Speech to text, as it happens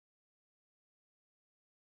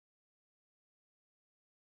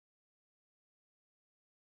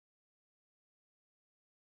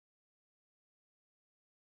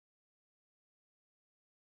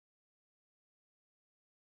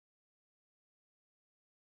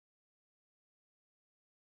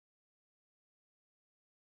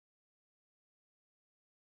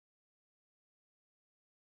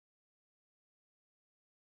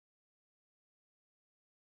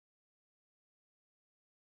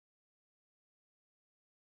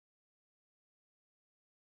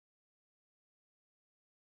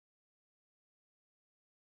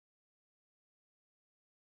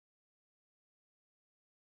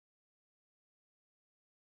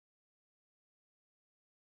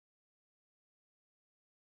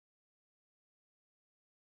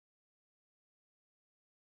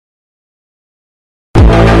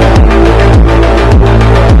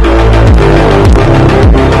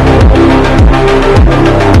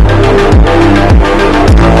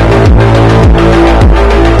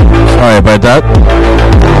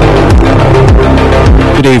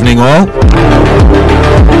all.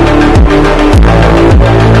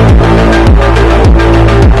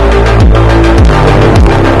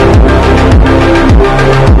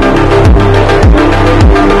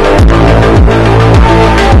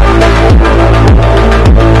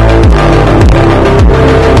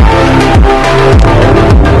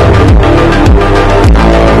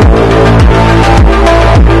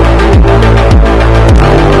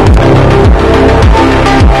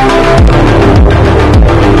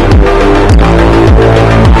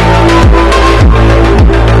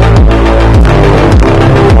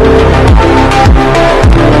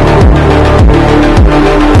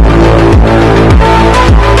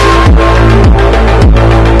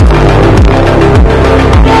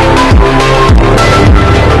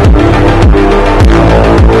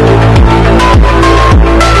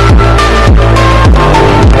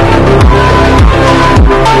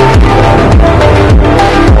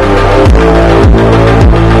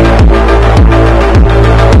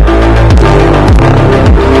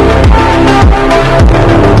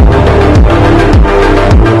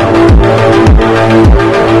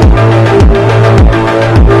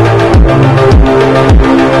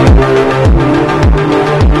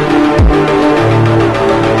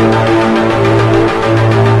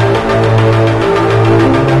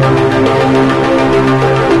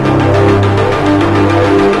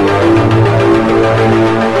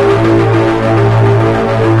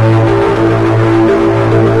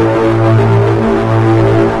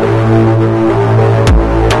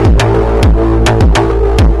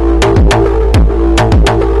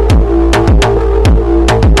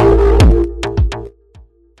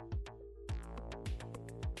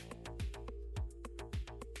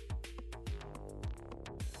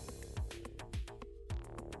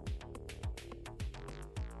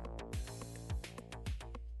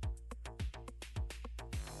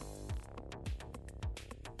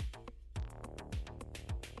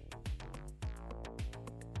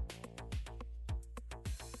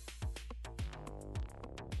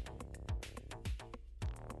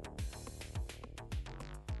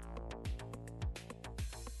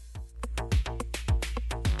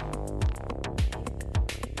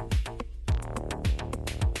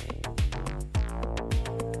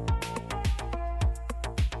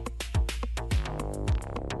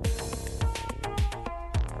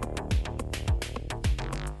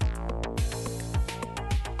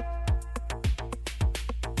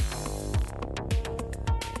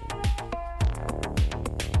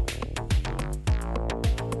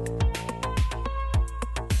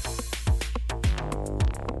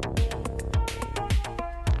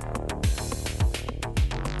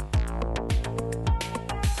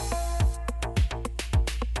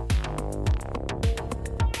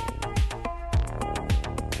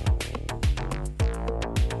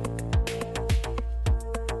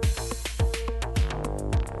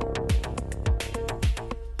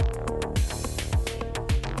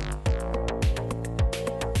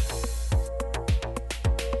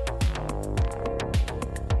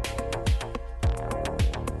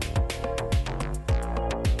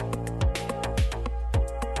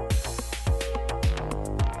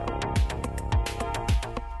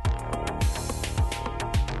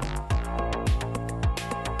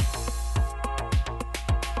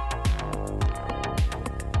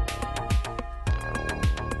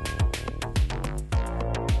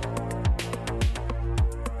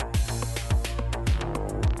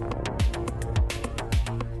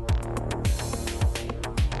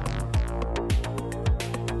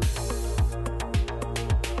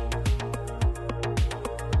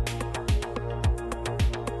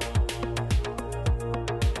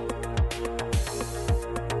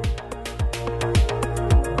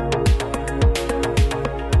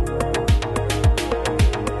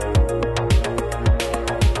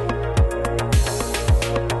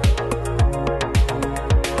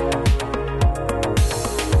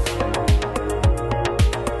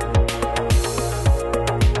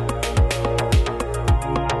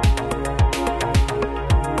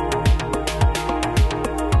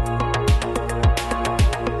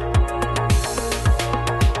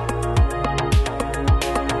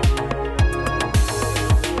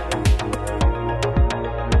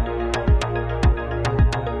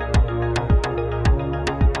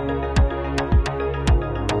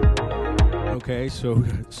 Okay, so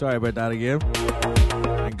sorry about that again.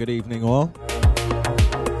 And good evening all.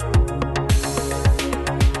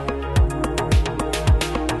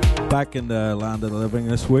 Back in the land of the living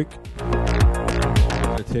this week.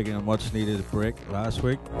 Taking a much needed break last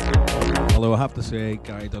week. Although I have to say,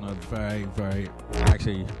 Gary done a very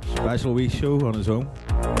actually special wee show on his own.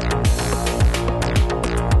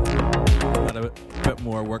 had a bit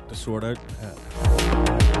more work to sort out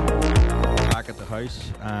back at the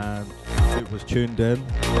house, and it was tuned in.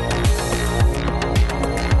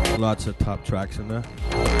 Lots of top tracks in there.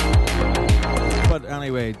 But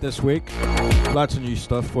anyway, this week, lots of new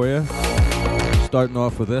stuff for you. Starting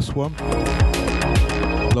off with this one.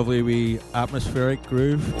 Lovely wee atmospheric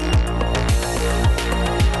groove.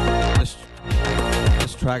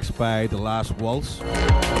 This track's by The Last Waltz,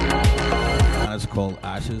 and it's called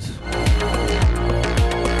Ashes.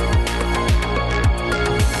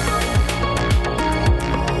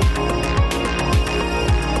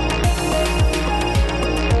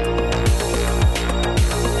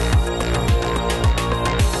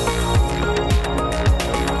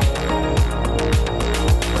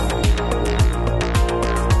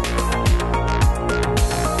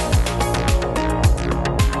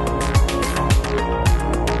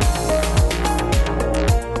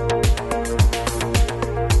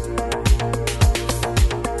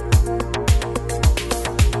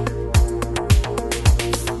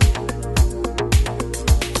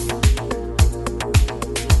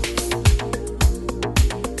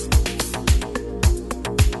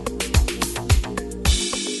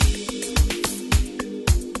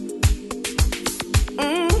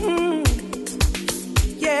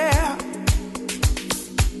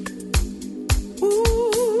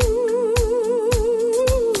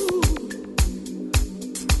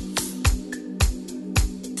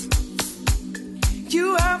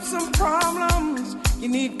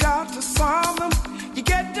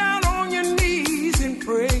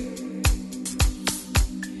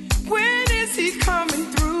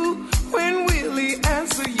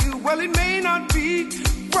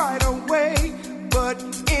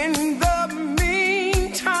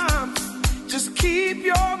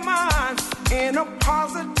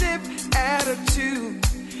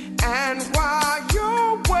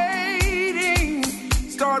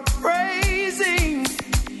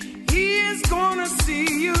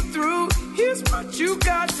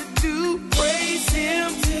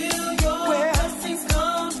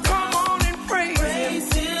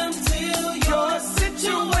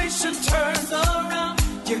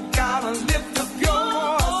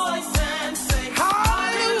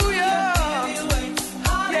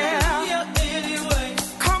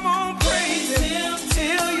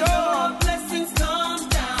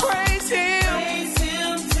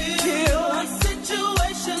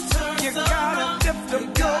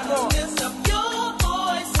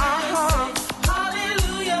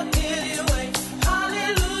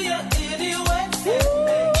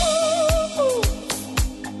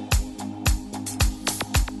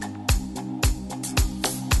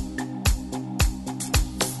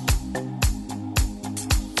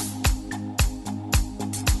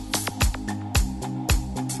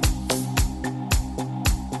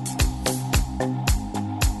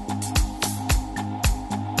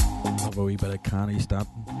 Staton.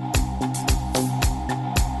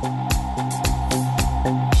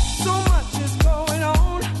 So much is going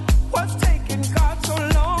on. What's taking God so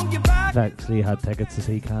long? I've actually had tickets to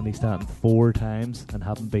see Candi Staton 4 times and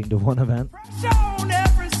haven't been to one event. On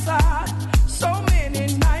every side, so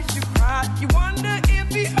many nights you cried. You wonder if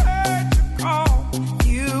he heard your call.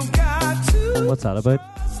 You got to. What's that about?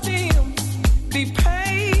 Be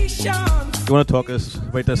patient. You want to talk us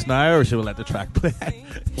about this now, or should we let the track play?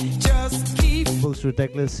 Just keep most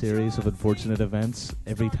ridiculous series of unfortunate events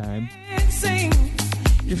every time.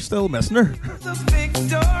 You're still missing her. The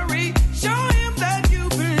victory, show him that you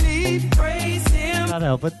believe. Praise him. Can't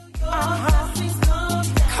help it.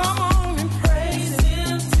 Come on and praise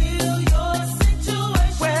him till your situation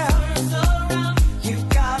turns around. You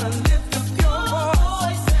gotta lift up your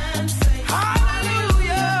voice and say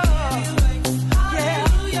hallelujah.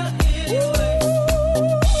 Hallelujah.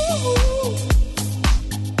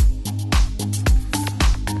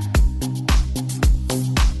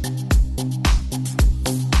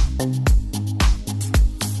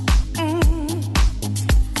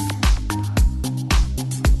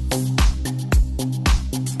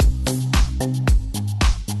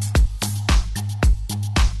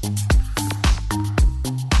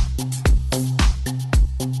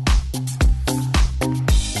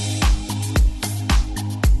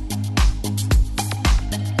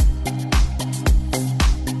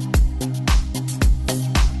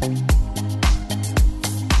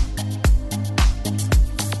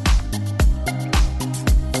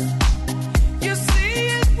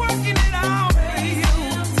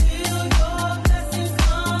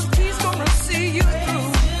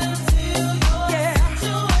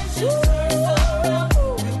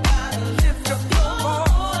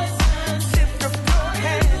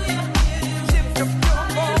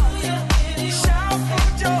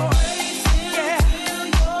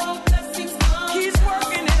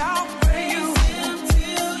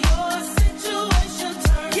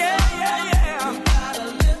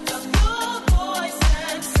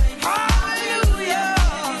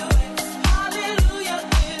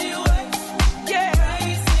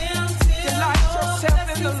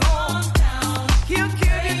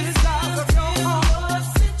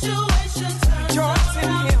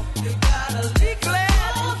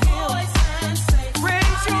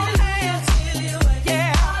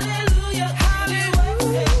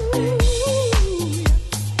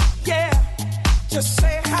 Just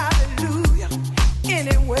say hallelujah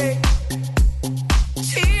anyway.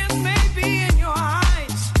 Tears may be in your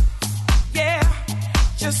eyes. Yeah,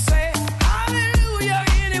 just say hallelujah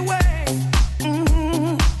anyway.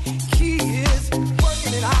 He is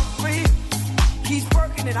working it out for you. He's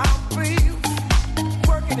working it out for you.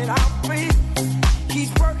 Working it out for you.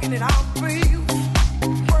 He's working it out for you.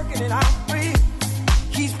 Working it out for you.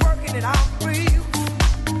 He's working it out for you.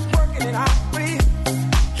 Working it out for you.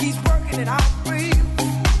 He's working it out for you.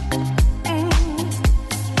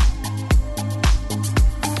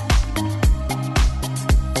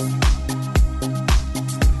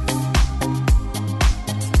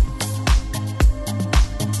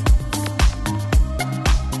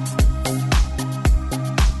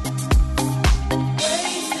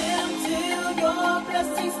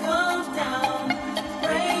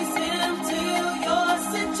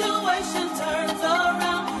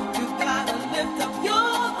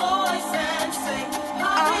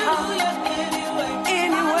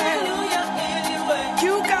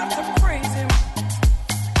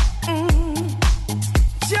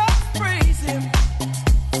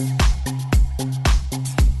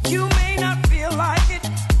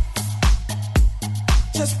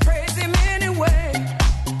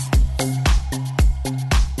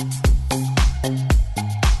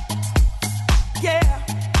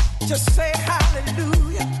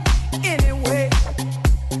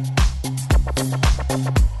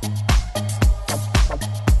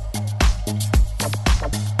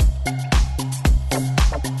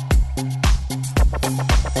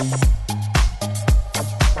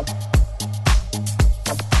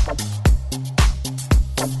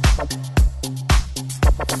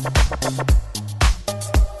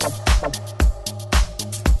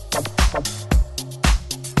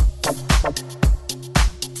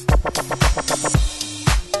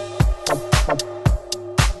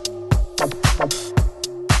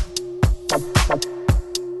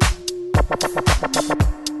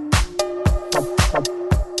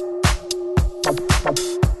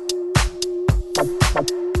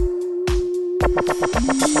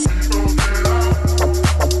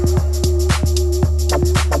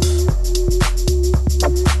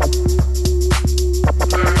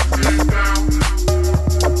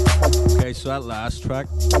 Track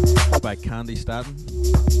by Candi Staton.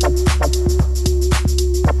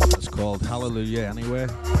 It's called Halleluja Anyway,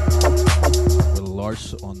 with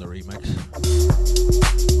Lars on the remix.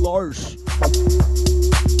 Lars!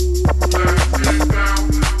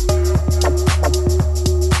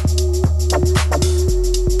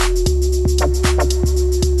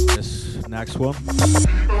 This next one,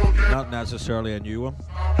 not necessarily a new one.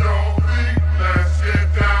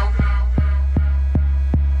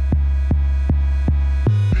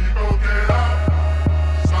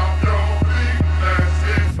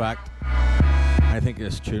 I think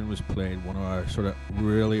this tune was played one of our sort of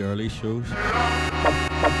really early shows. But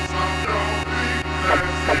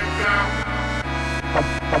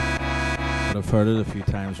I've heard it a few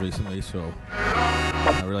times recently, so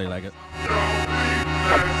I really like it.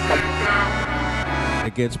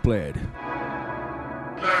 It gets played.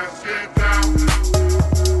 Let's get down.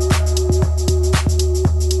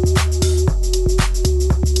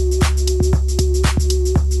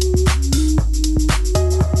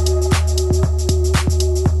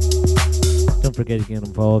 Don't forget to get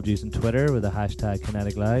involved using Twitter with the hashtag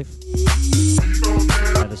Kinetik Live.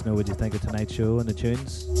 Let us know what you think of tonight's show and the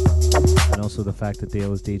tunes, and also the fact that Dale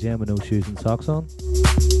was DJing with no shoes and socks on.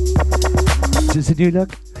 Is this a new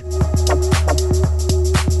look?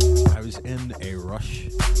 I was in a rush,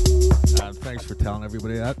 and thanks for telling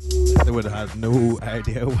everybody that. They would have had no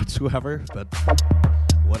idea whatsoever, but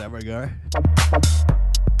whatever, guy.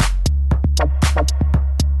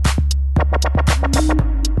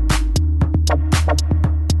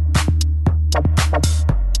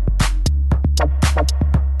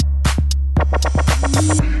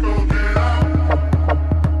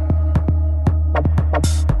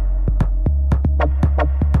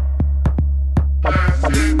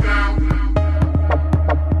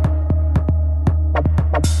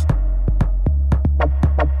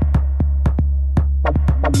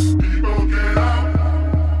 People get out.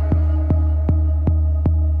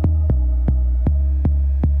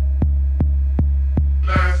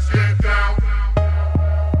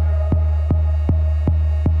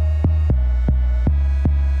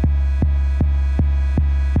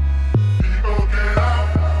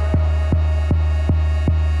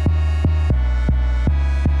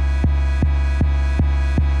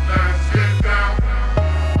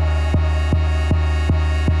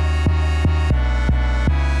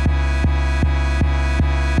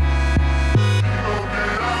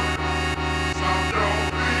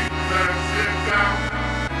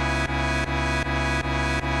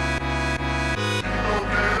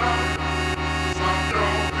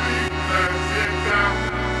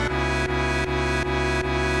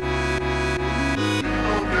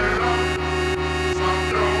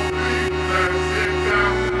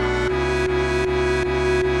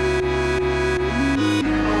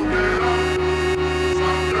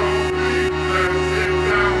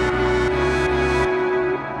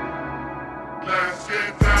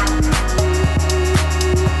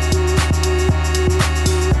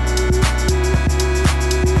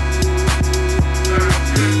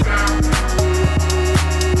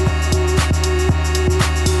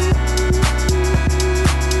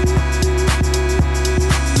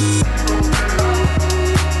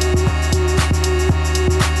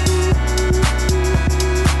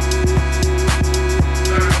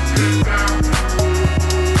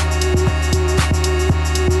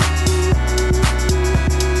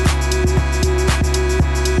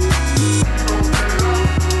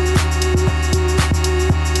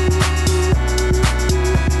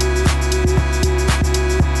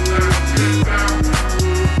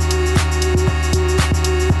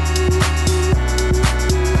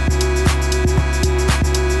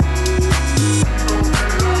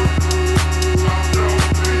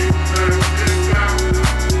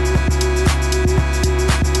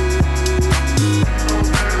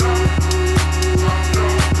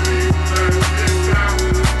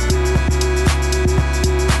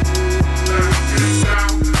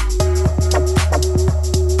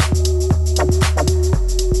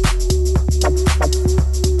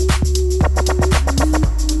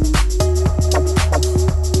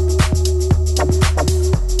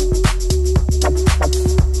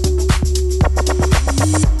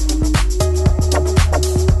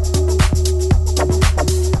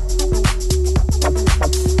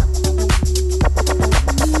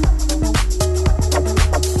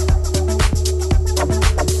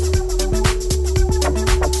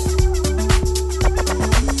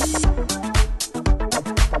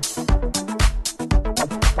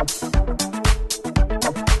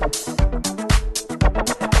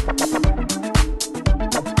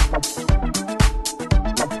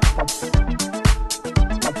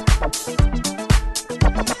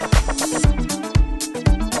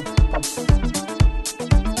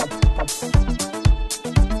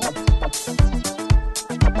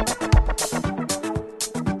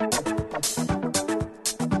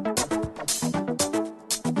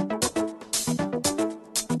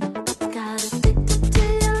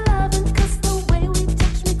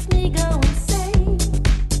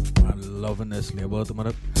 this label at the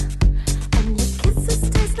minute. And your kisses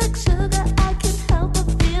taste like sugar. I can't help but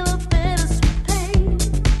feel a bittersweet pain.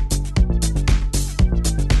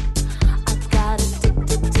 I got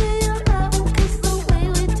addicted to your loving 'cause the way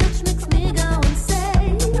we touch makes me go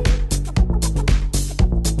insane.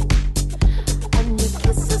 And your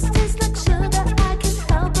kisses taste like sugar. I can't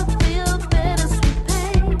help but feel a bittersweet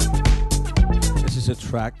pain. This is a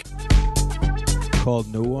track called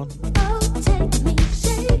No One, Oh, take me,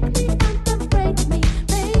 shake me, and then break me,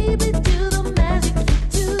 baby, do the magic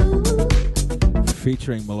you do.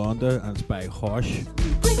 featuring Malonda, and it's by H.O.S.H,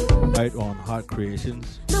 out on Hot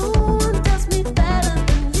Creations. No one does me better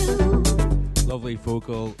than you. Lovely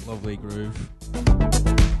vocal, lovely groove.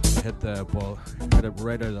 Hit the ball, hit it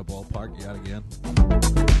right out of the ballpark yet again.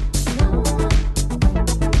 No one,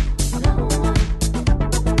 no one, no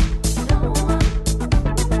one, no one,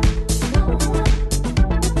 no one.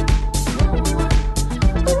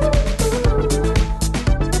 Ooh,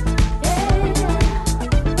 yeah, yeah.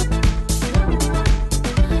 No one,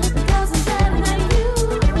 because I'm better than you.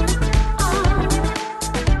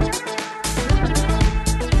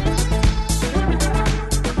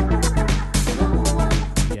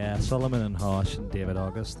 Yeah, Solomon and H.O.S.H and David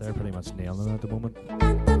August, they're pretty much nailing it at the moment.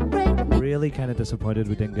 And then break me, Really kind of disappointed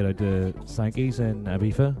we didn't get out to Sankey's in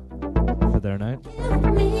Ibiza for their night.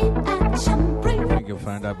 me action, break I me. think you'll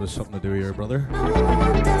find that was something to do with your brother. No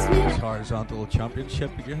one does me. His horizontal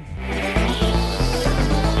championship again.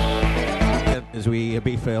 As we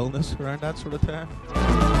Ibiza illness around that sort of time.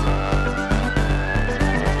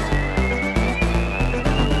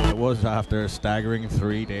 It was after a staggering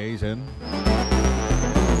 3 days in.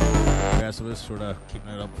 The rest of us sort of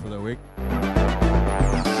keeping it up for the week.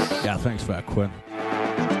 Yeah, thanks for that, Quinn.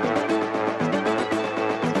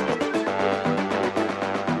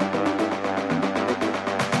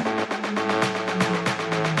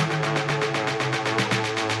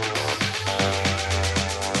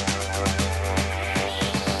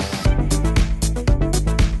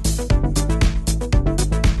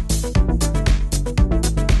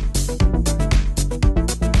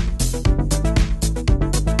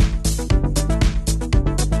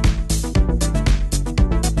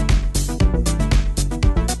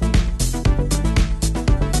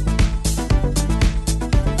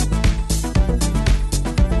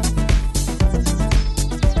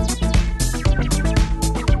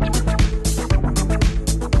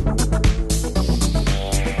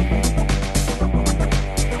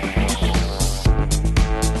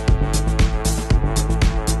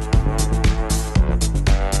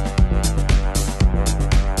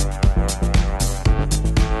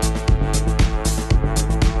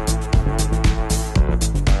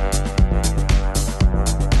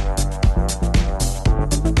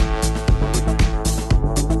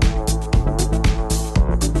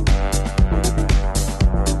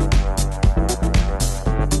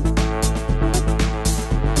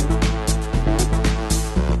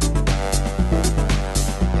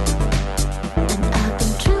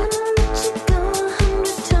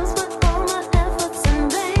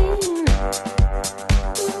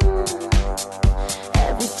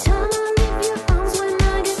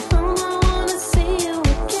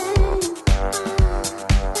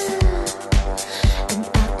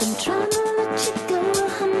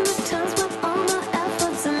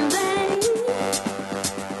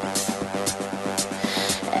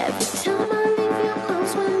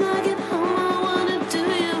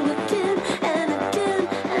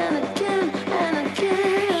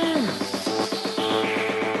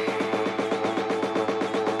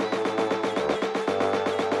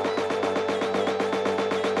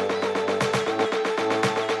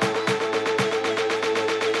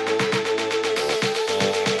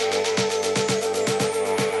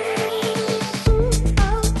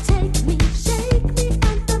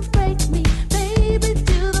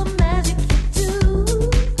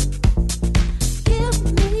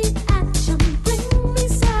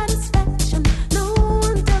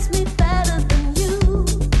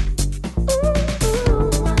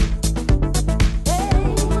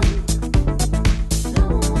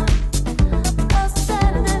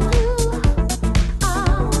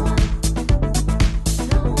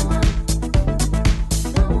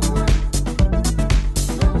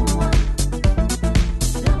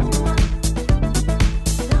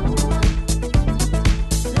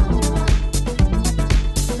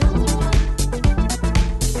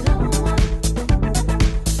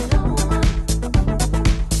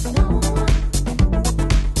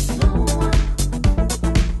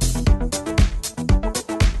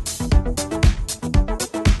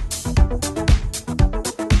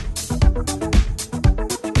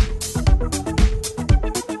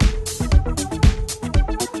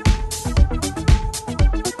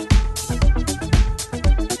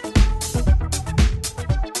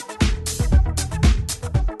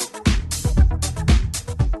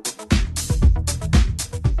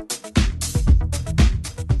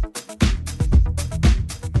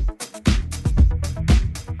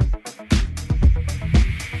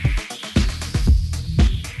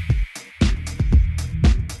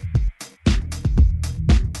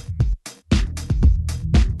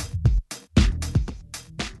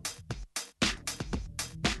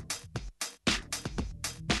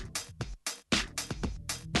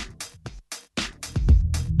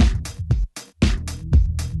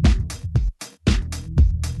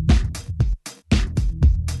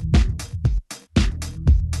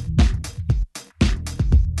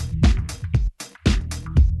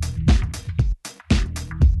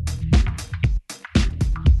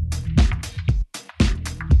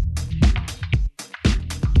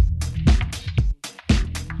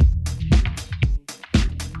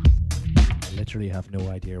 literally have no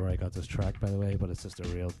idea where I got this track, by the way, but it's just a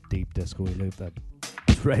real deep disco loop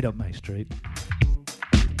that's right up my street.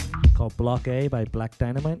 Called Block A by Black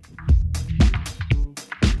Dynamite.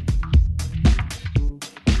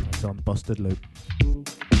 It's on Busted Loop.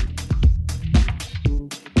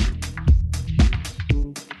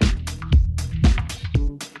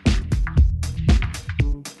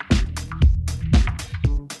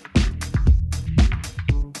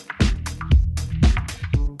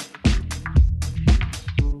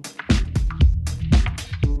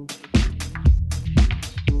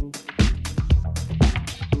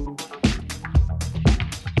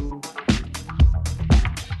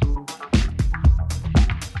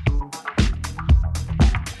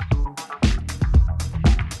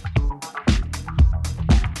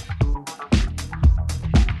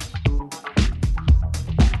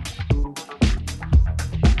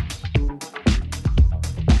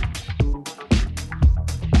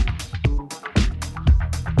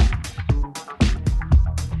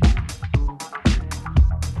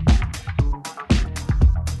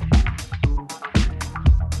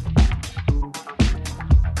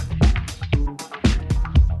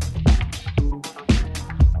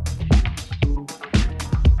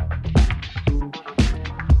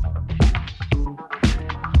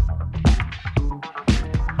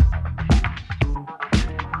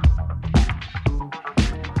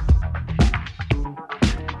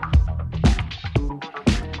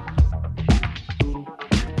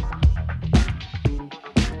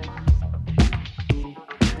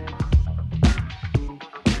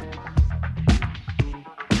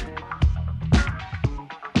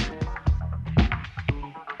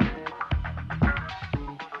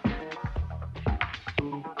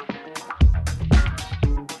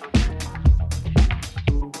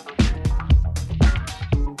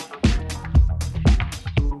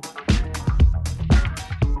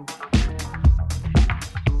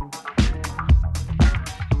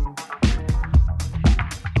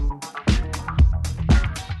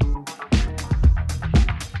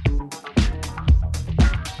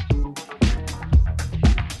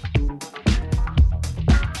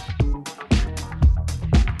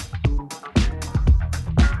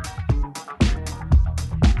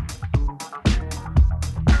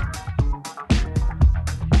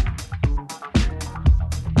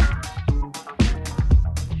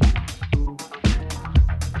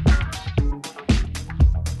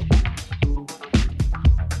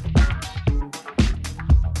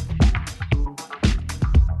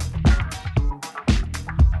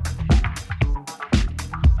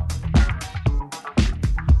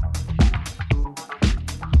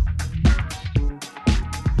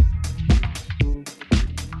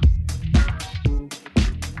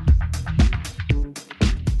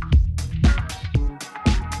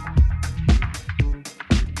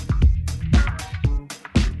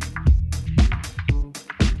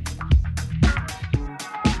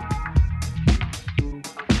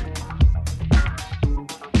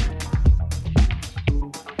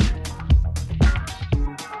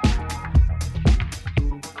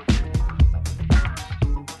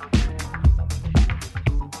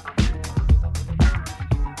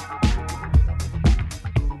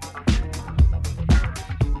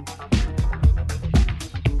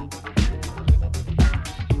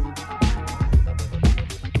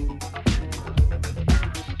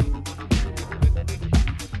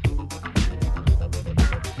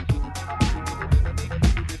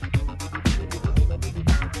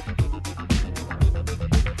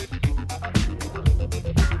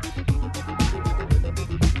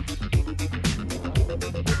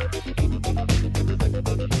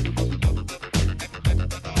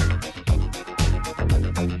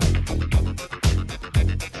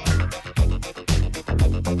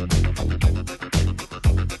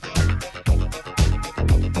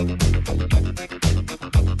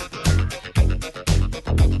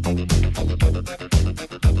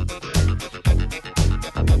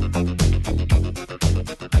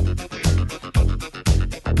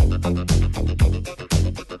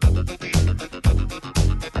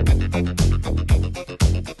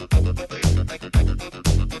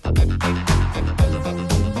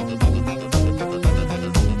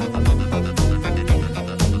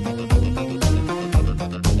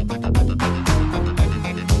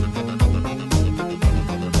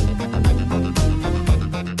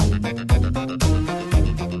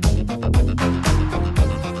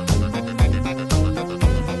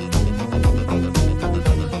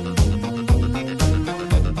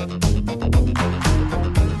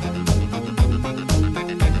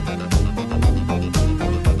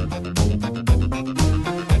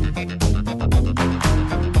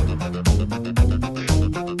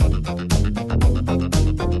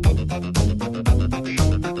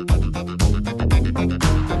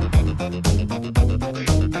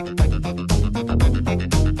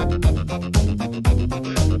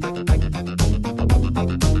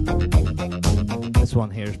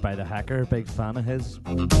 Murders by the Hacker, big fan of his.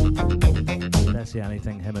 Especially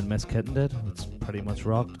anything him and Miss Kitten did. It's pretty much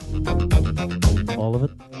rocked. All of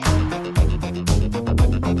it.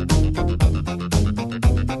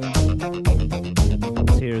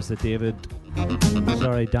 Here's the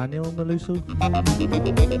Daniel Maloso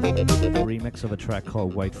remix of a track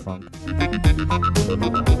called White Funk.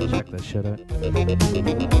 Check this shit out.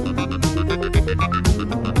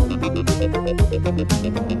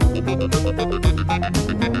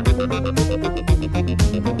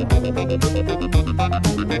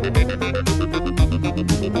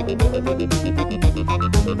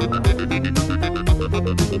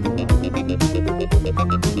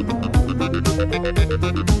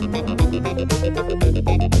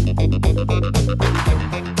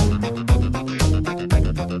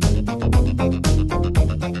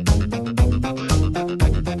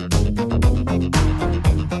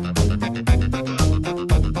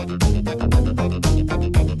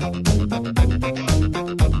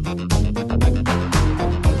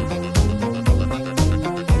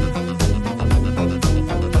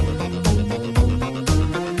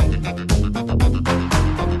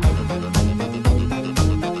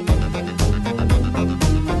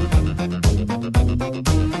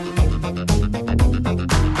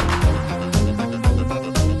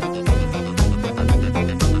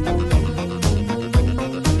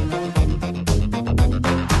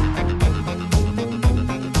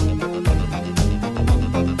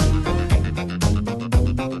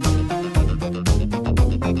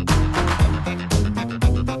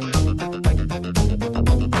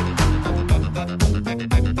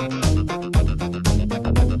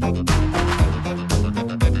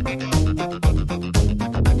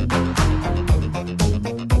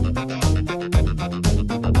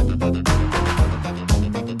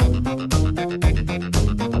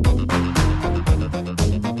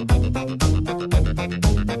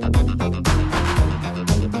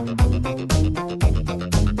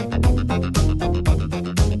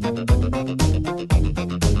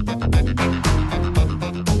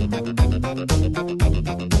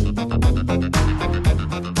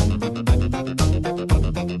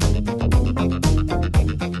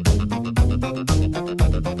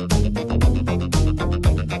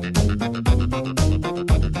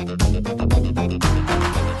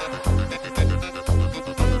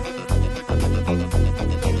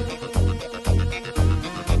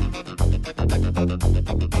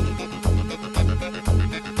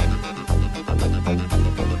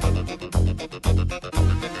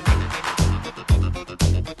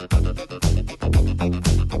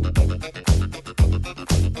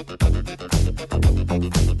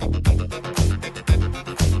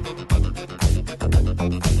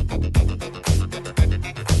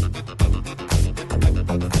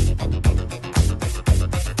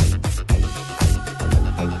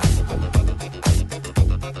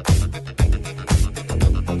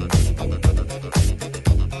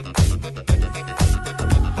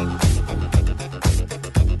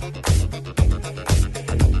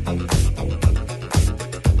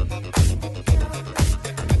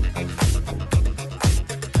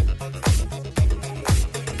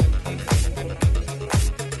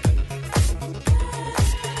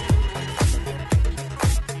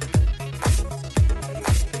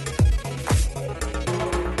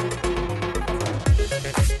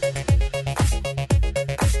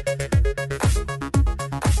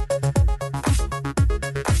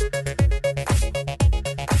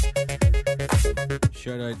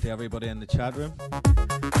 Shout out to everybody in the chat room.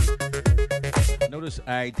 Notice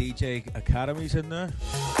DJ Academy's in there.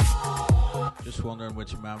 Just wondering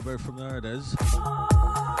which member from there it is.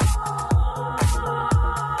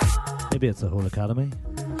 Maybe it's the whole academy.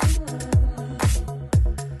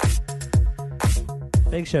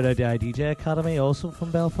 Big shout out to IDJ Academy, also from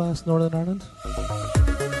Belfast, Northern Ireland.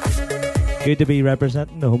 Good to be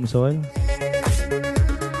representing the home soil.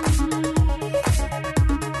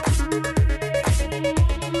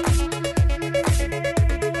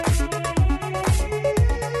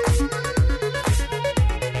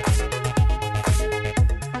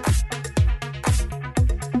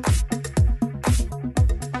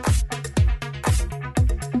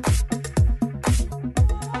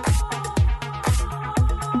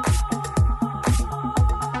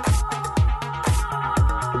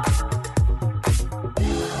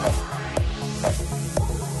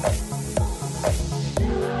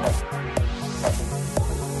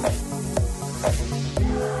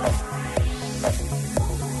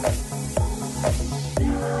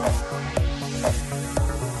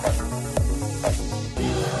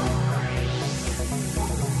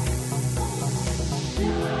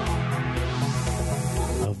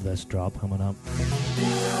 TRACKLIST drop coming up.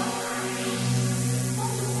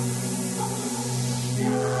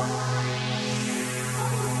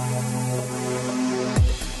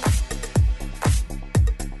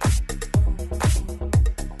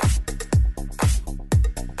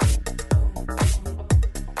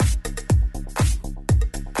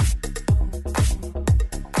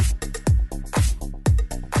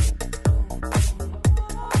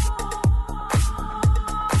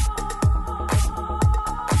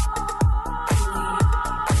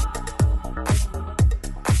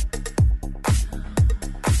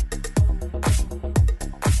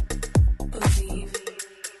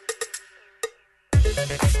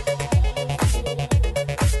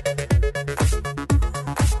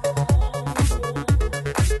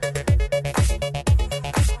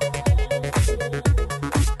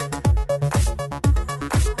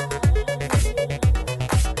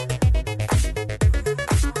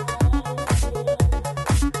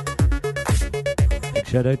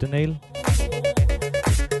 Shout out to Neil.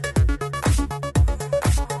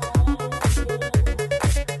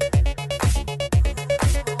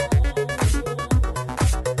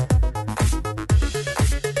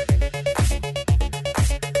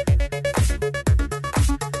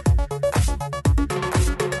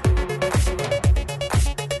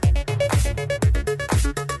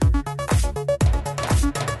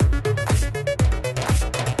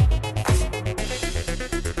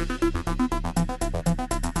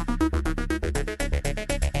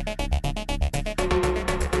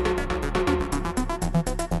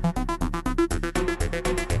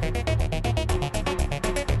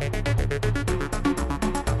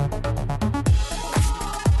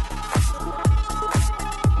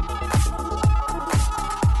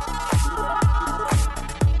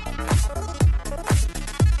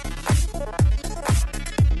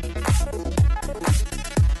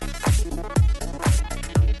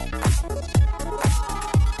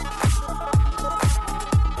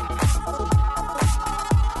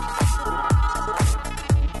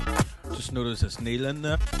 Notice it's Neil in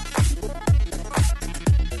there.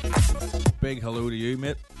 Big hello to you,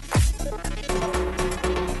 mate.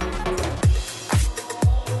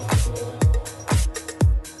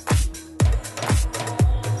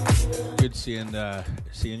 Good seeing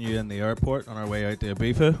you in the airport on our way out to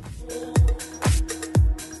Ibiza.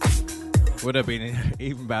 Would have been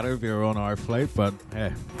even better if you were on our flight, but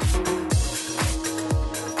hey.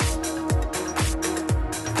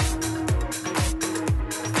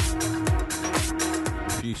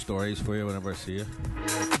 Stories for you whenever I see you.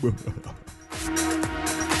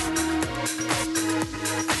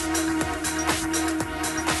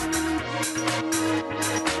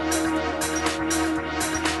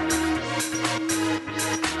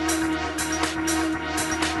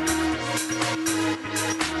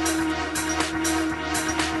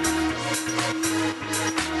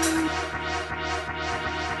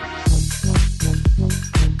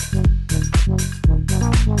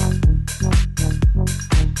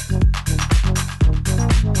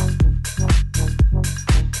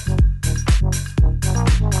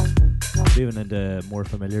 Into more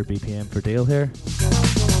familiar BPM for Dale here,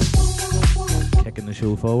 kicking the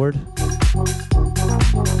show forward.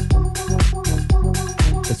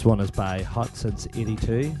 This one is by Hot Since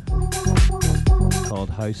 82, called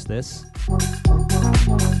House This. Well,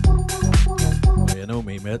 you know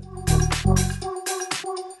me, mate.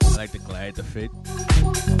 I like to glide the feet.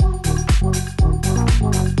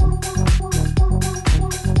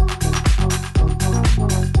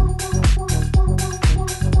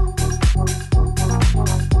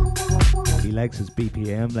 He likes his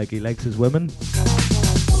BPM like he likes his women.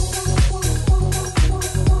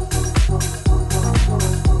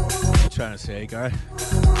 What you trying to say, guy?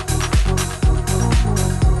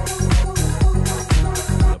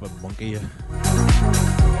 Up a monkey.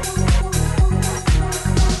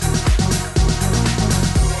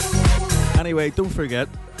 Anyway, don't forget,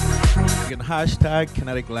 you can hashtag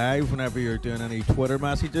Kinetik Live whenever you're doing any Twitter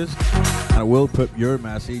messages, and I will put your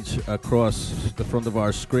message across the front of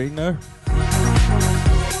our screen there.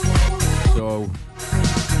 So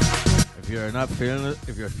if you're not feeling it,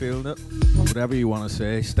 if you're feeling it, whatever you want to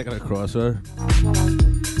say, stick it across there.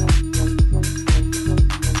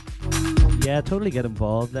 Yeah, totally get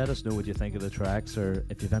involved. Let us know what you think of the tracks, or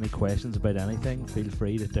if you have any questions about anything, feel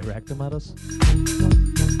free to direct them at us.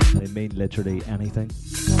 They mean literally anything.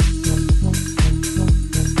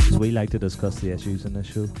 'Cause we like to discuss the issues in this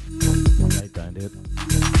show. Right down to it.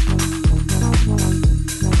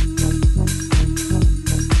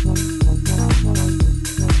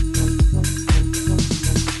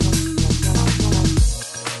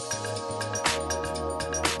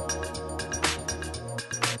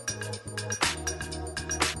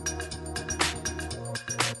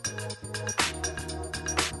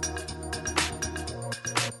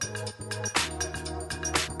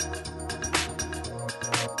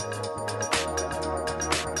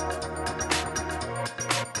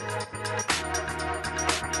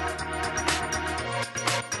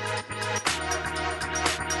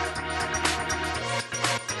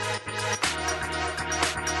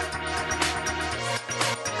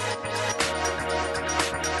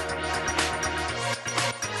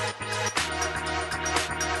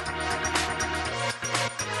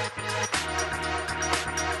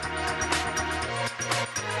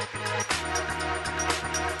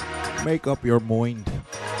 Make up your mind.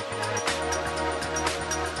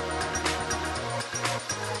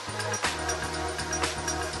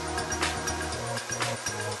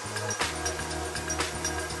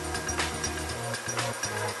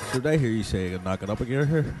 So did I hear you say you could knock it up a gear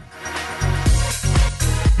here?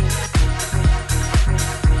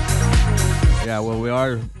 Yeah, well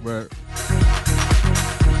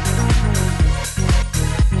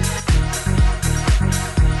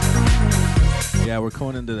we're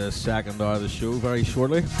coming into the second hour of the show very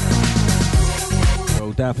shortly.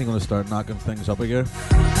 So definitely going to start knocking things up again.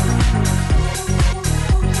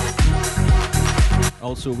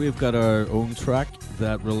 Also, we've got our own track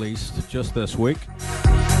that released just this week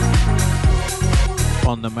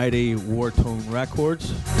on the mighty Wartone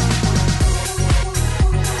Records.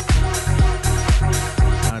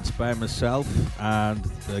 And it's by myself and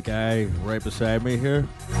the guy right beside me here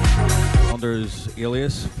under his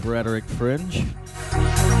alias Frederick Fringe.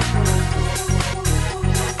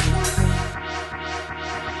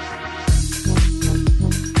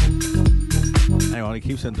 Hang on, he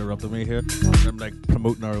keeps interrupting me here. I'm like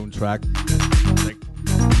promoting our own track, like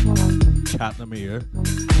chatting to me here.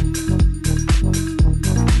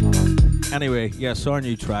 Anyway, yes, our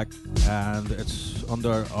new track, and it's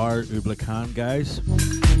under our Ubblahkan guys.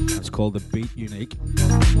 It's called The Beat Unique.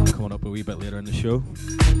 Coming up a wee bit later in the show.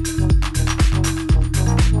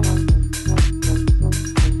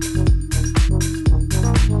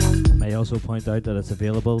 May also point out that it's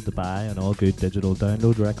available to buy on all good digital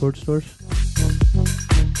download record stores.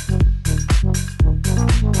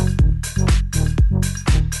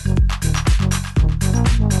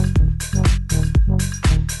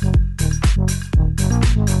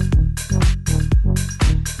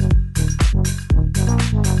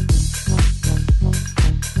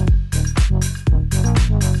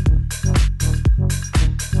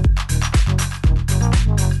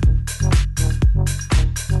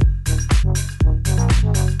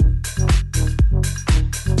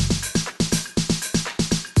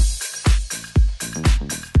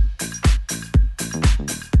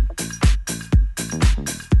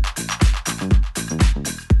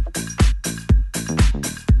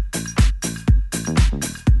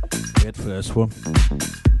 One.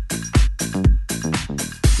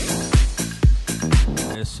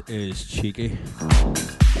 This is Cheeky.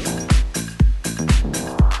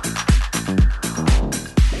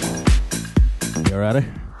 You ready?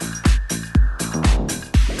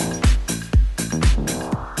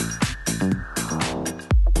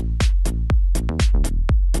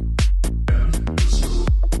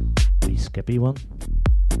 The skippy one.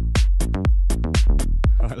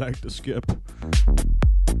 I like to skip.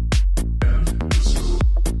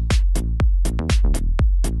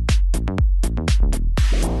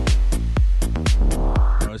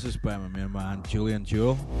 This is by my main man Julio and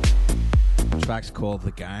Jewel. The track's called The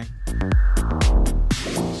Gang.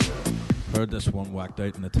 Heard this one whacked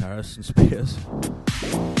out in the terrace in space.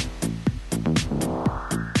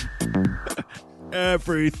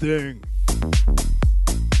 Everything.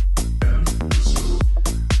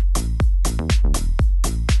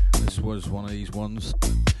 This was one of these ones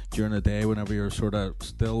during the day whenever you're sort of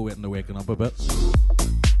still waiting to waken up a bit.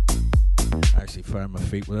 I actually found my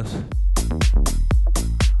feet with this.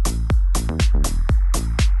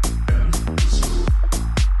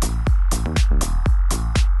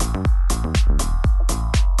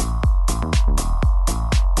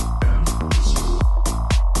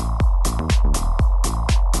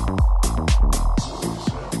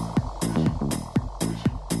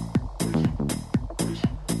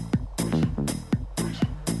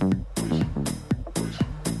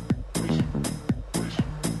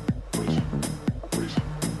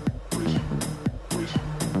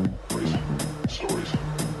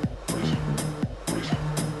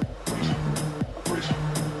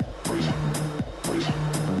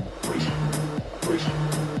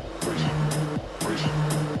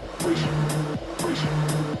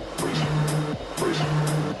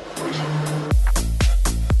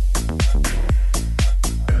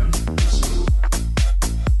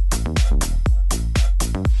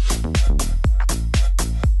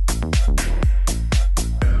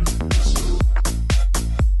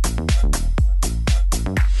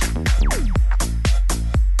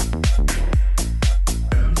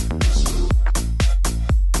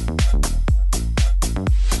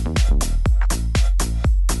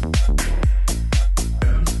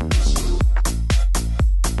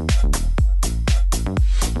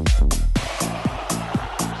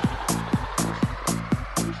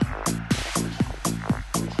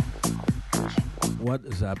 What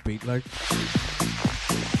is that beat like?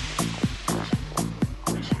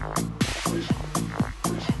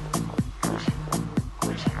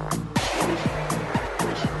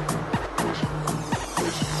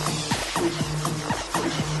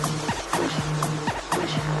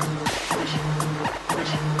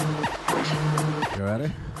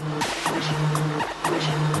 ready?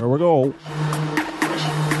 Here we go.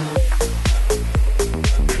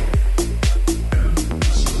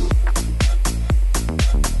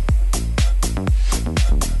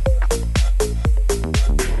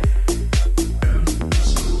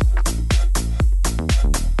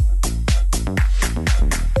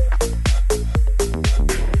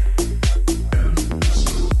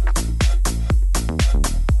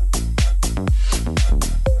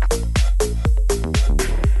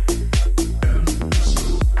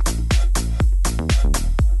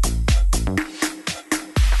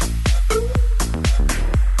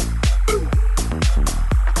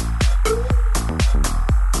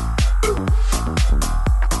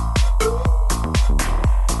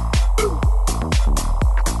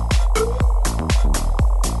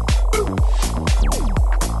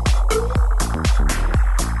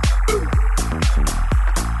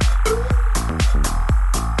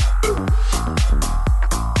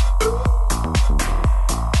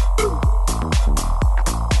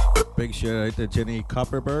 Shout out to Jenny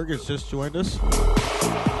Copperberg has just joined us.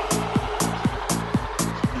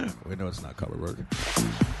 We know it's not Copperberg.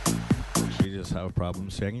 We just have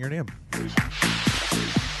problems saying your name.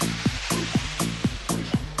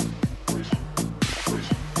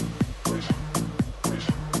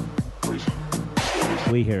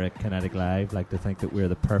 We here at Kinetik Live like to think that we're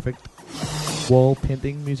the perfect wall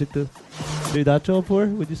painting music to do that job for,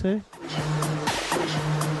 would you say?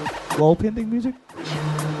 Wall painting music?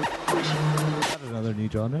 Another new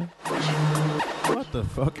genre. What the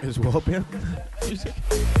fuck is wall painting music?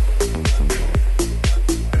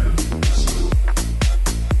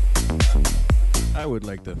 I would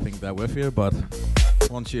like to think that with you, but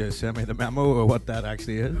once you send me the memo of what that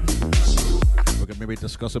actually is, we can maybe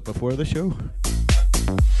discuss it before the show.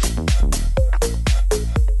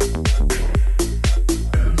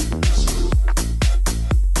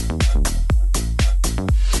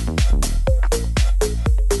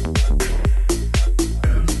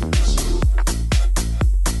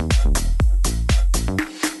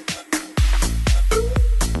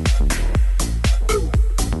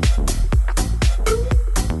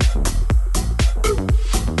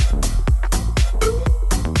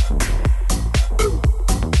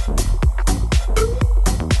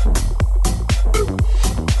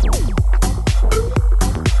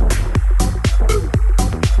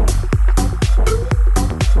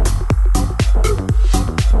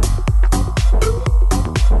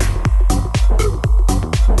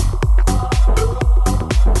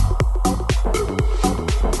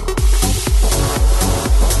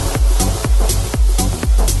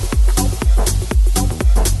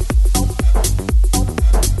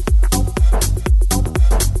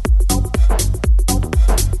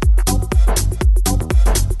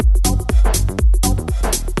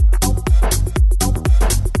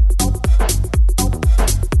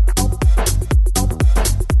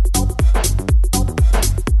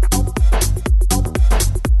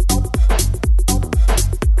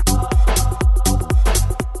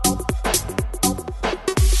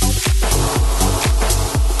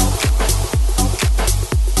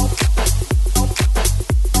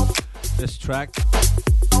 Track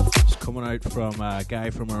is coming out from a guy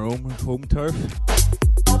from our own home turf,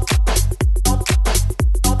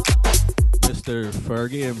 Mr.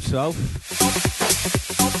 Fergie himself.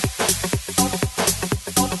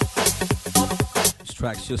 This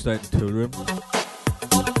track's just out in Tool Room.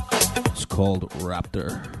 It's called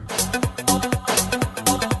Raptor.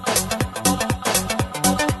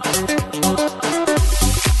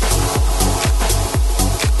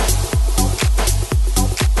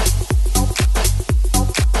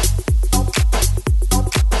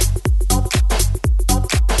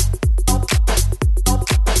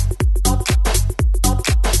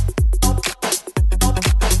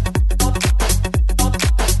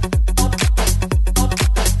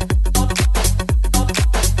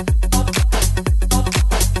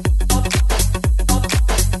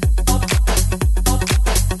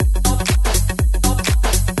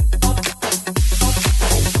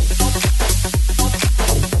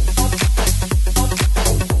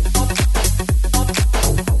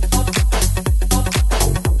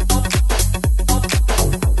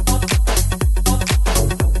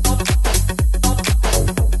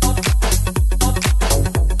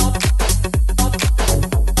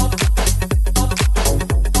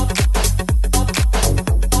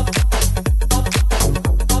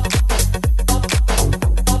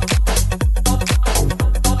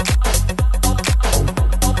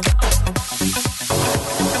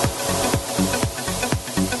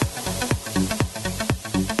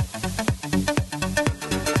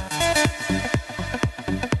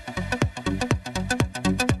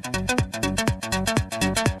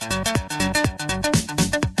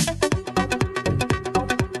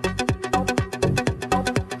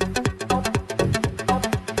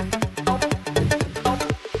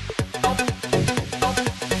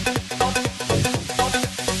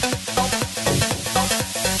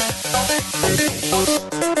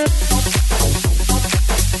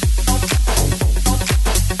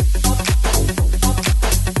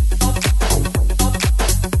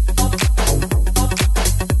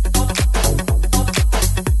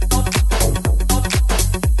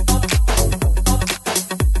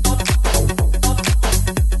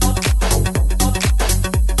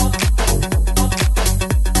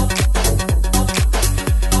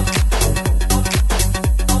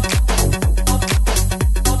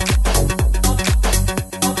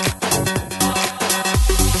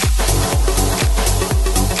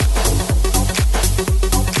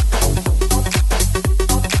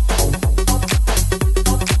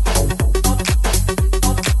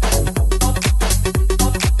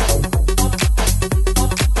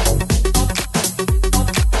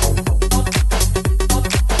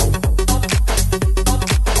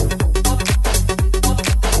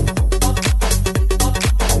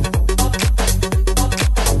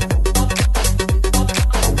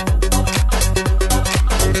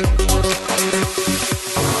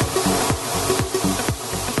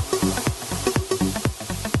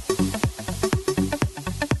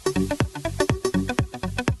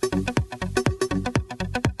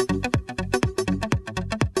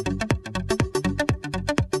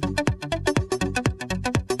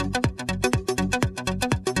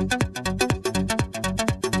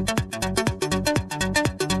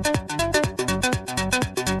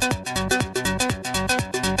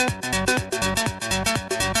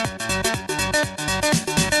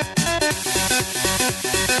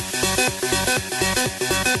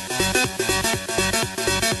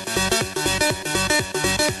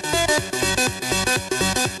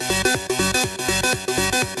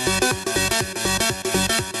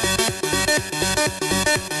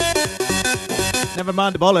 Never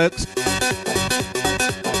mind the bollocks.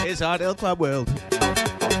 It's our Dale Club world.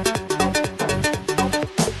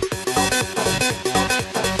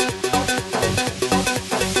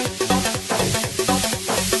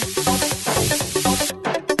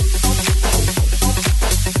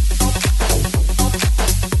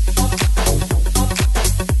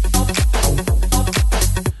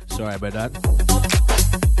 Sorry about that.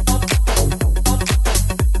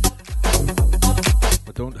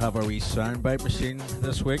 We don't have our wee soundbite machine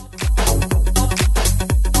this week.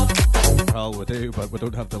 Well, we do, but we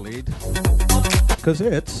don't have the lead. Because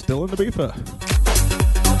it's still in the beefer.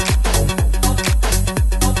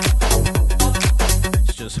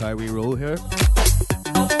 It's just how we roll here.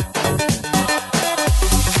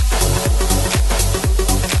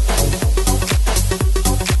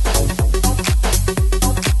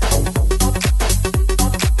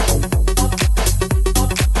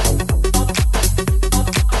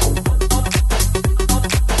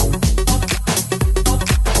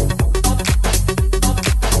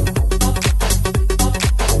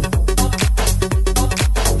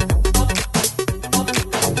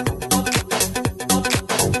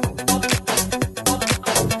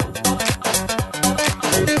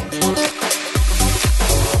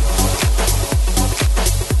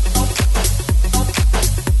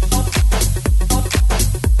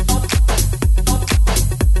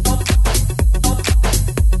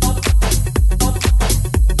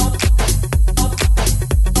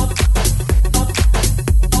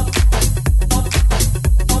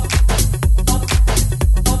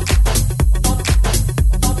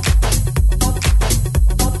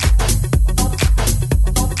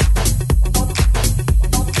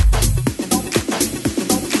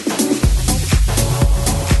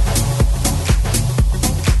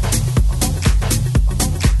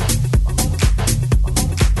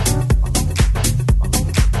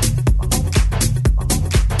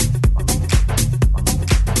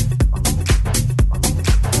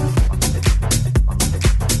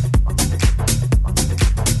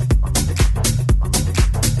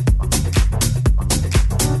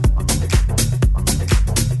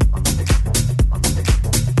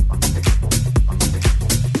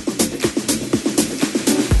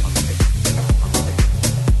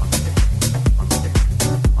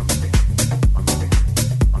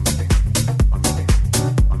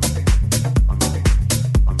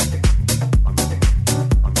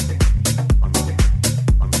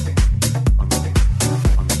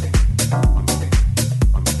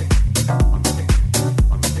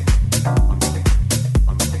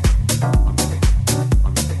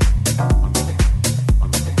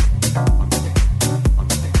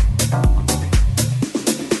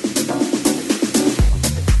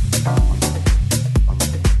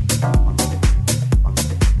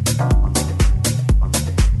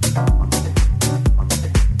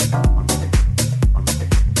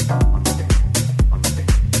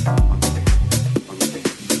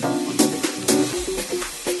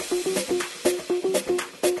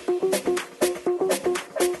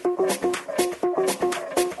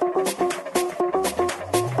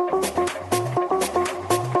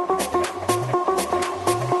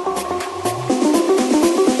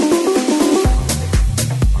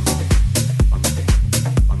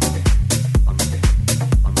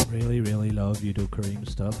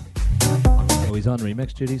 On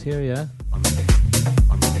remix duties here, yeah?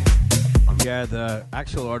 Yeah, the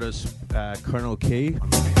actual artist, Colonel Key.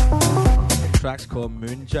 The track's called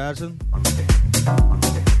Moon Jazzin'.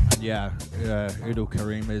 And yeah, Udo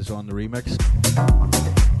Karim is on the remix.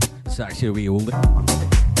 It's actually a wee oldie.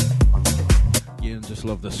 You just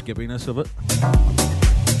love the skippiness of it.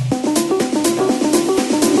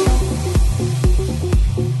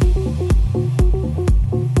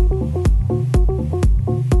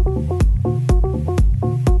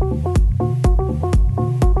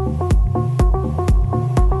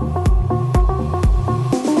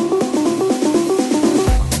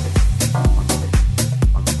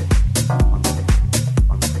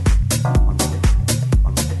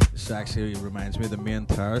 Actually reminds me of the main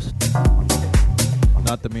terrace,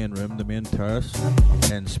 not the main room, the main terrace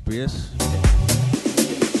in space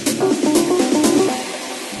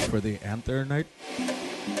for the Enter night.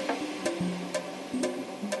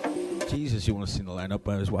 Jesus, you want to see the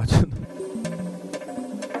lineup I was watching.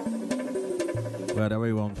 We had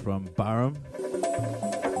everyone from Barham,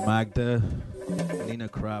 Magda, Nina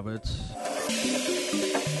Kravitz,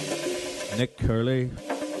 Nick Curley,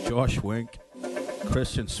 Josh Wink,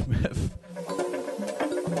 Christian Smith,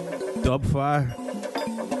 Dubfire,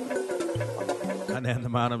 and then the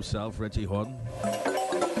man himself, Richie Houghton.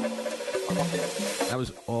 That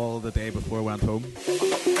was all the day before I went home.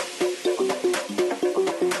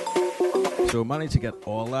 So I managed to get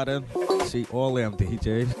all that in, see all them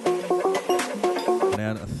DJs. And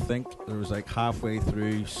then I think there was like halfway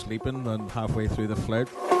through sleeping and halfway through the flight,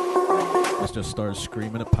 I just started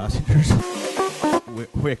screaming at passengers,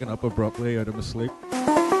 waking up abruptly out of my sleep.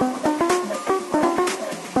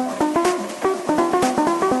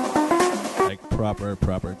 Like proper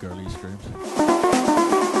girly screams.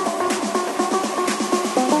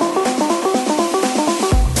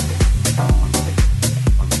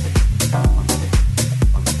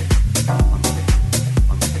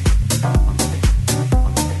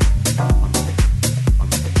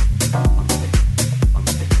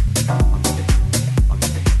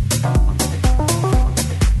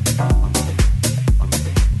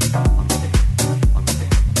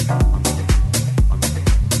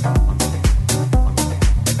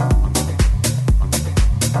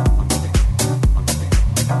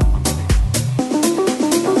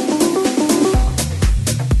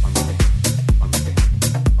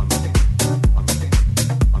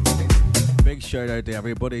 Shout out to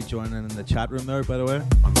everybody joining in the chat room there, by the way.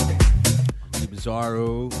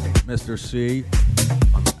 Bizarro, Mr. C,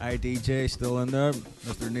 IDJ still in there,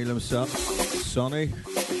 Mr. Neil himself, Sonny,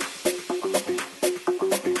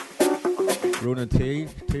 Ronan T.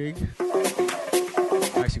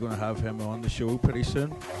 Actually going to have him on the show pretty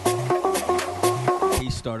soon. He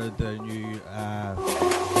started the new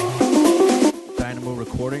Dynamo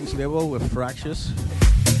Recordings label with Fractious.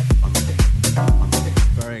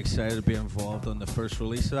 Very excited to be involved on the first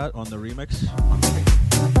release of that, on the remix.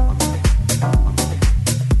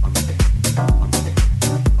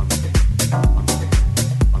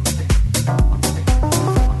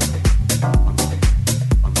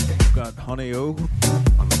 We've got Honey O,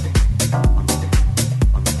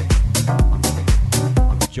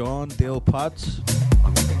 John Dale Potts,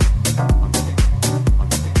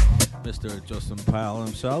 Mr. Justin Powell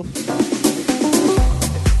himself.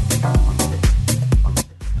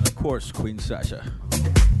 Of course, Queen Sasha.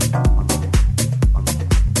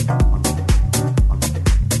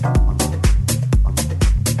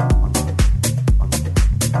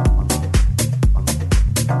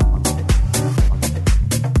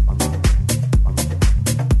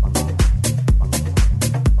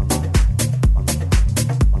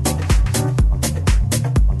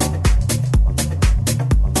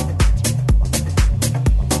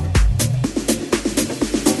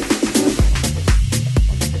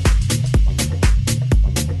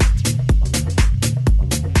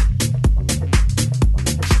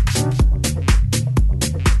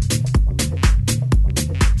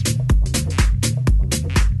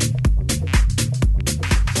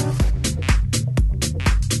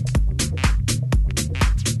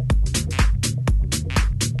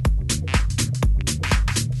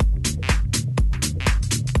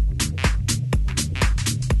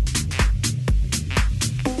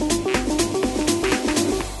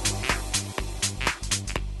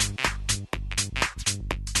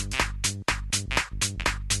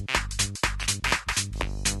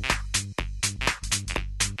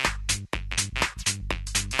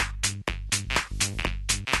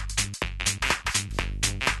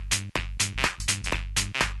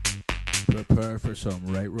 Prepare for some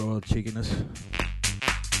right royal cheekiness.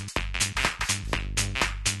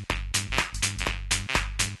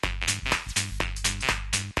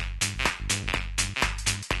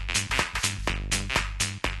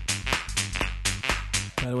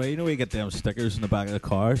 By the way, you know we get them stickers in the back of the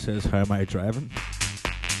car says how am I driving?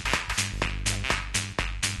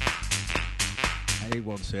 I need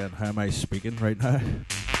one saying how am I speaking right now?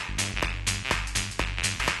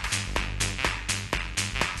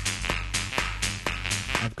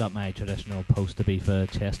 I've got my traditional post to be for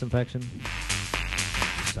chest infection.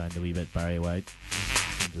 Just sound a wee bit Barry White.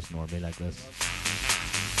 I'm just normally like this.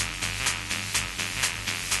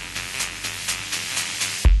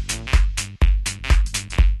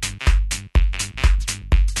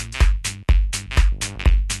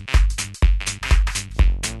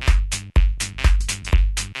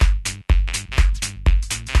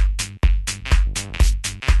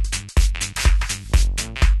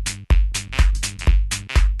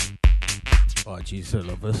 Oh jeez, I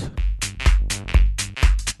love this.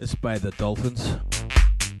 It's by the Dolphins.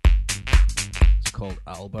 It's called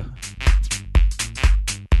Alba.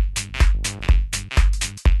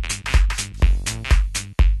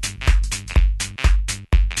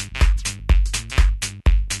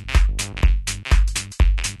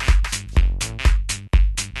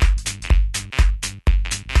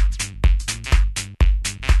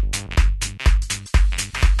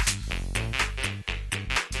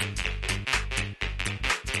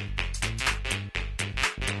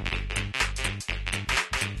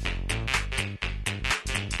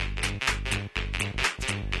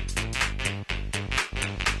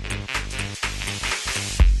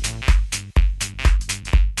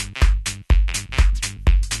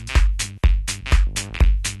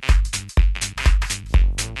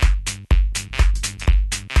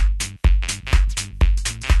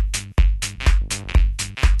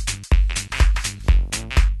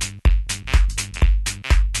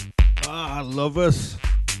 love us.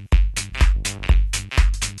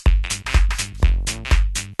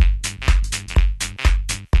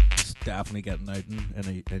 It's definitely getting out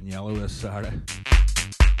in yellow this Saturday.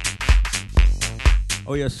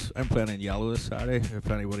 Oh yes, I'm playing in yellow this Saturday,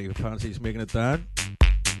 if anybody fancies making it down.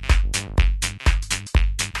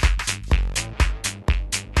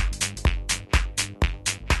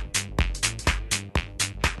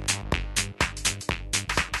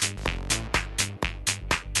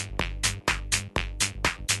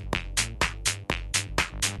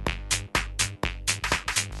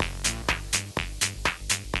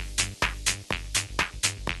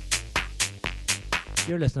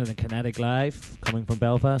 You're listening to Kinetik Live, coming from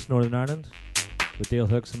Belfast, Northern Ireland, with Dale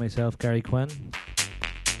Hooks and myself, Gary Quinn,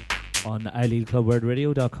 on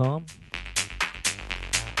iLeadClubWordRadio.com.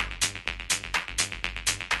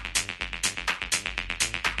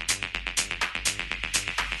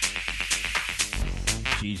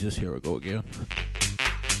 Jesus, here we go again.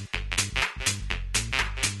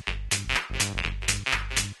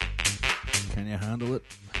 Can you handle it?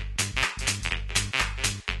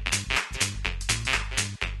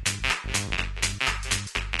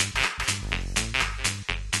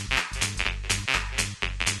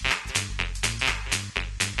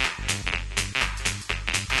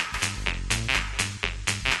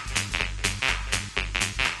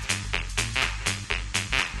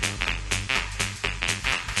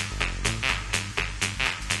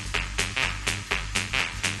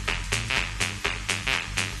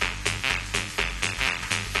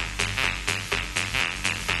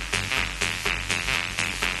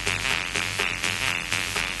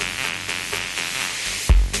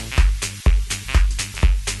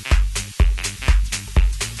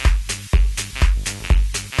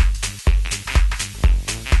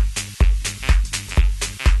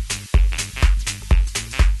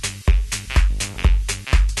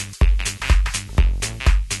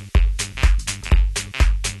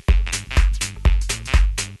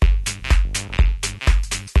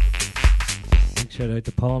 Shout out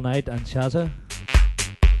to Paul Knight and Shazza,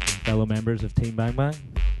 fellow members of Team Bang Bang.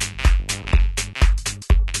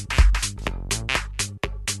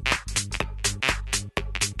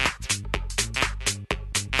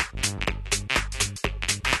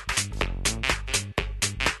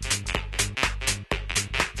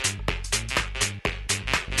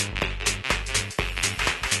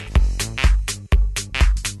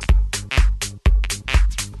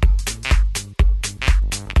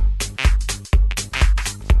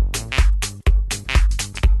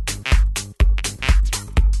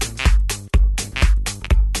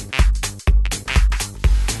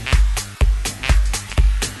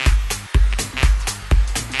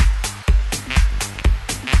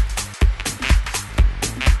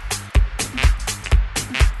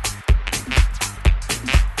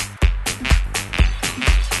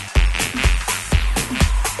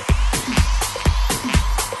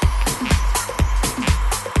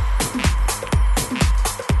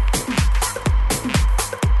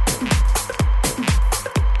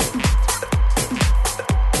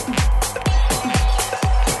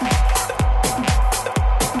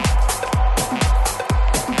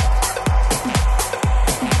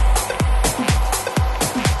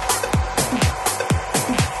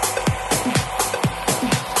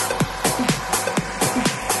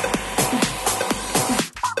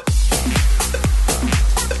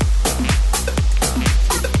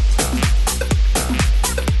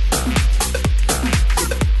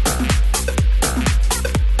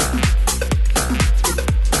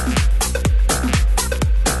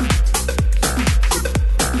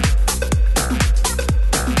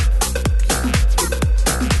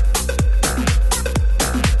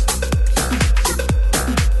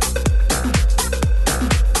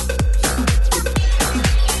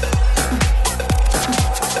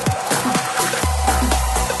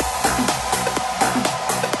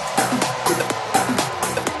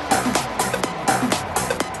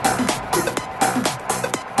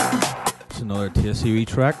 TSCE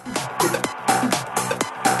track.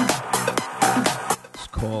 It's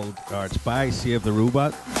called, or it's by Save the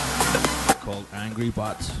Robot. It's called Angry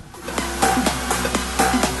Bots.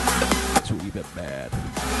 It's a wee bit bad.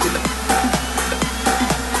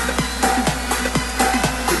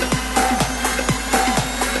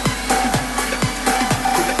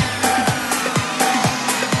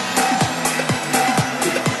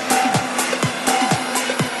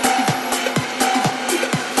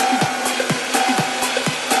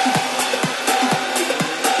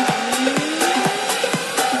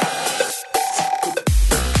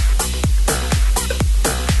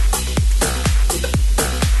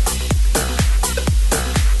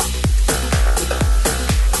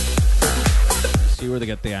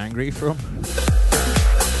 angry from.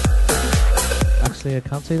 Actually, I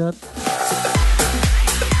can't say that.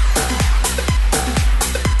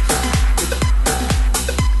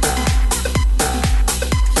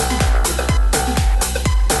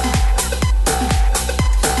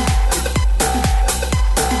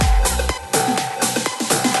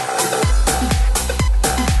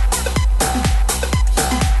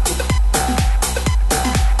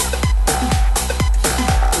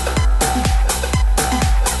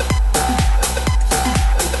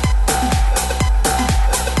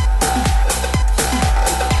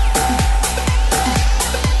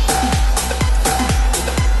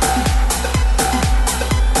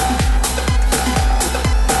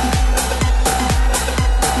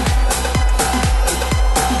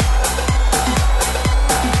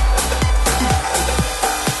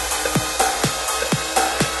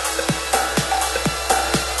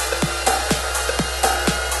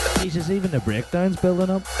 Even the breakdowns building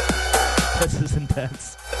up. This is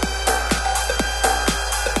intense.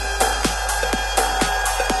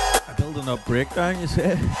 A building up breakdown, you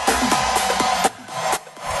say?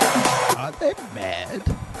 Are they mad?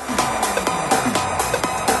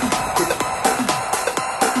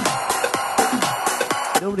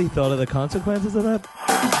 Nobody thought of the consequences of that.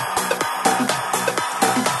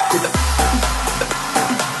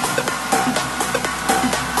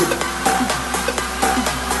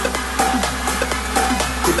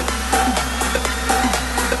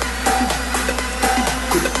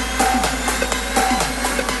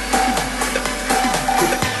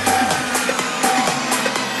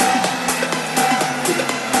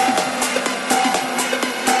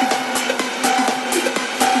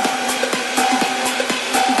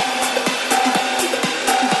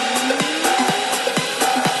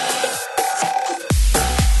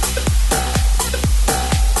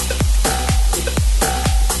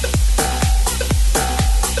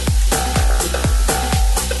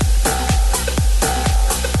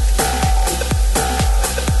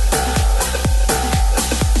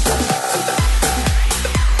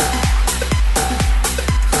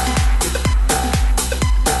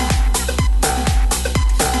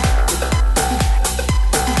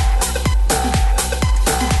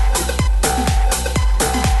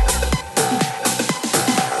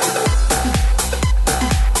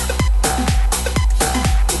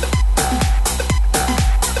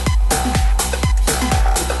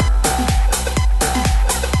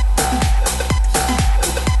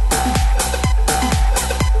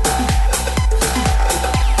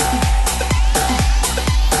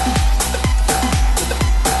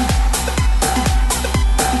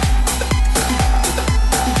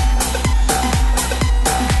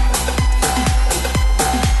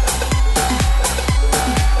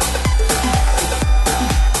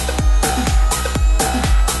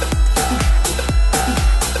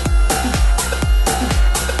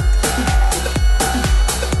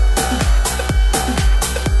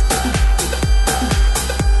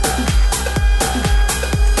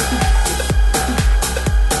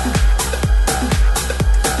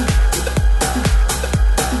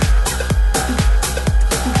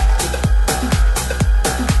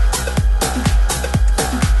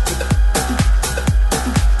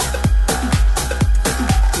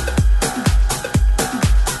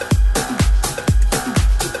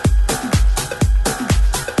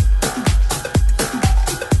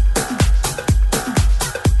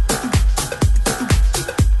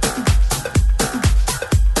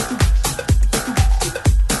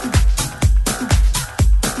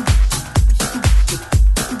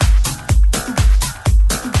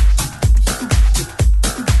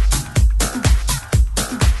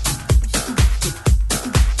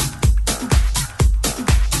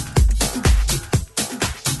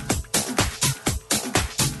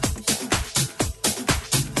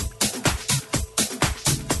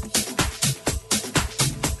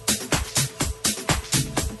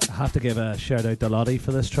 have to give a shout out to Lottie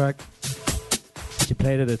for this track. She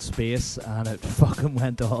played it at Space and it fucking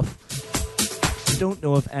went off. Don't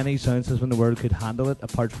know if any sound system in the world could handle it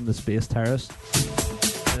apart from the Space Terrace.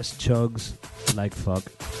 This chugs like fuck.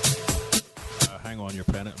 Hang on, you're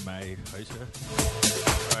playing it in my house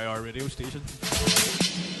here. By our radio station.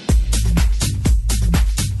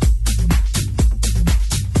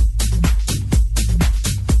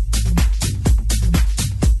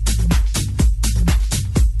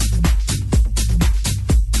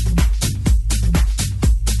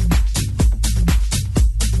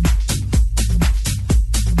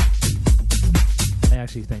 I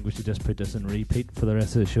actually think we should just put this in repeat for the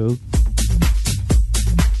rest of the show.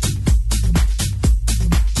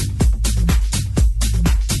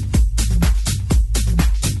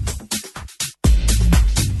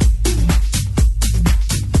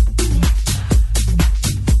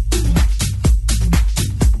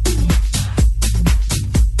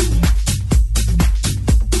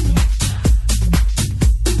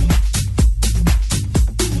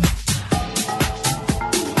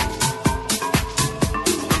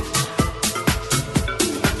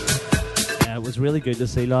 was really good to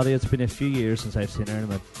see Lottie. It's been a few years since I've seen her, and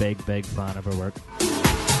I'm a big, big fan of her work.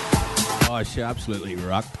 Oh, she absolutely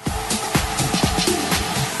rocked.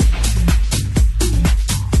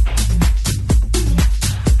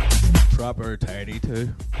 Proper tidy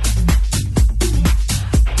too.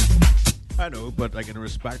 I know, but like in a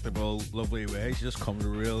respectable, lovely way. She just comes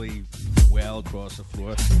really well across the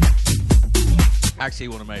floor. Actually,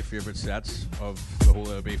 one of my favourite sets of the whole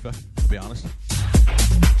Ibiza, to be honest.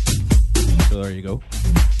 So there you go.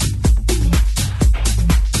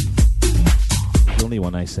 It's the only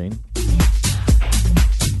one I've seen.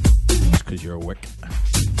 Just because you're a wick.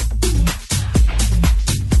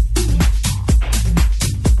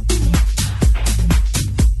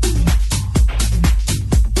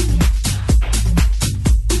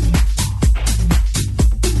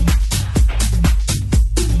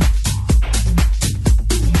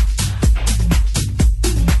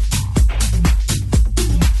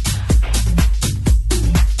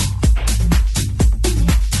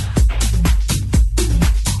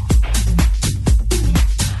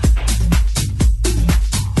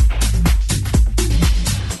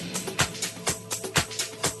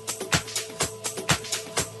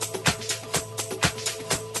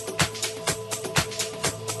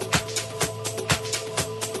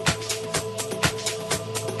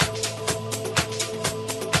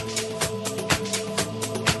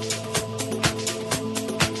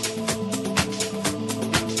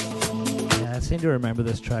 To remember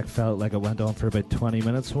this track felt like it went on for about 20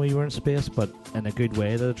 minutes when we were in space, but in a good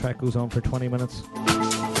way that a track goes on for 20 minutes.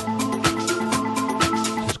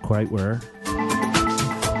 Just quite rare.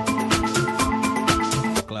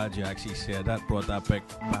 Glad you actually said that, brought that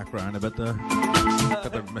background a bit there.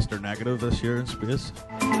 Bit of Mr. Negative this year in space.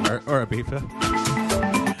 Or Ibiza.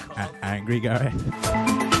 Angry Gary.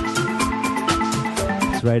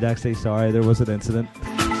 That's right, actually, sorry, there was an incident.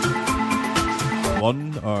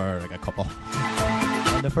 One or like a couple?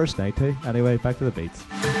 On the first night too. Anyway, back to the beats.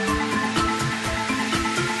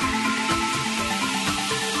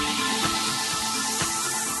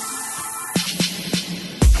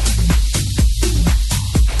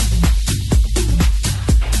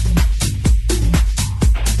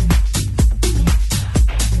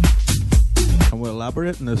 Can we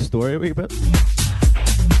elaborate on this story a wee bit?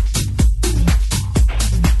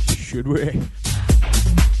 Should we?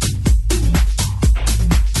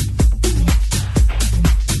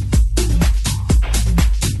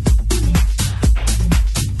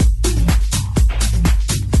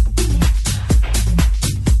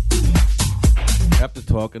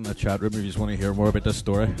 Talk in the chat room if you just want to hear more about this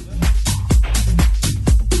story.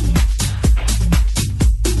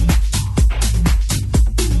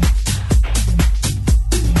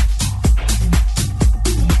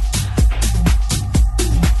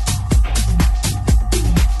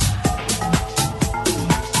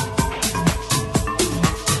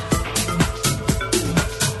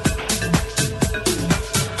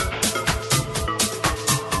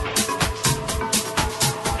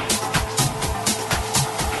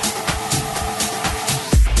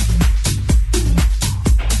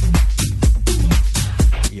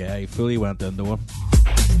 Fully went into him.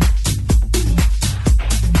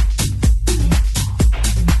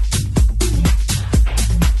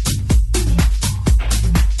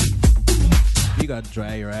 You got to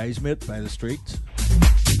dry your eyes, mate, by the streets.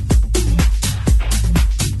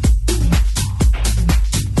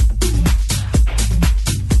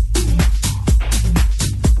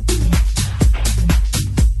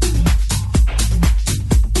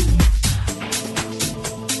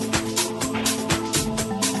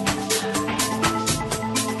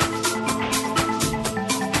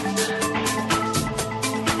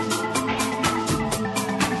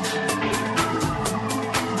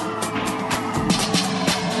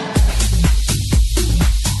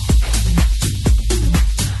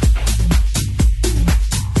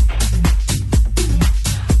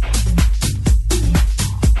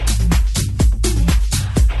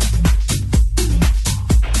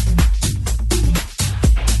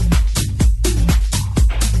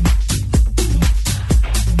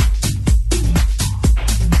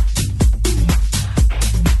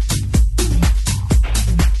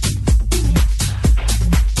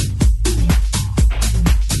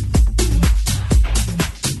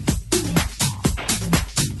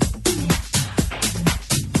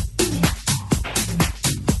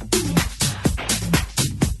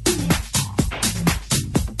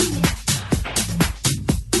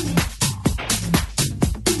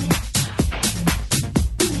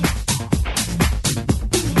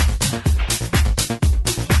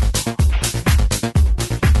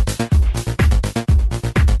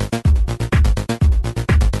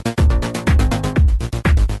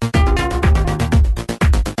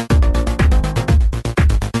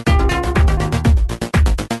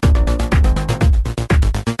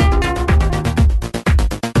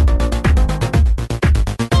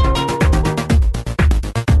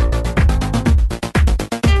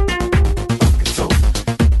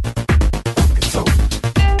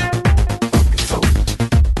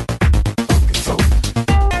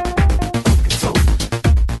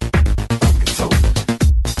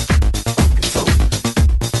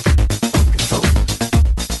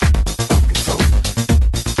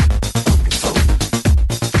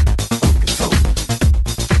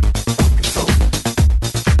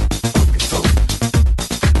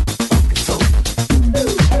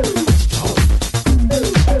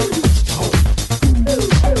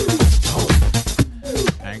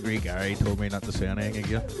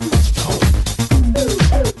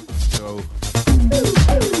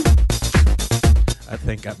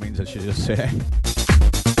 think that means I should just say.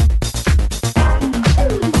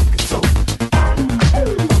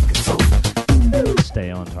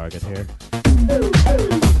 Stay on target here.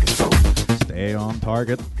 Stay on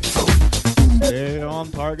target. Stay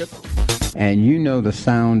on target. And you know the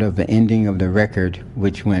sound of the ending of the record,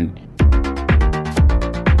 which went.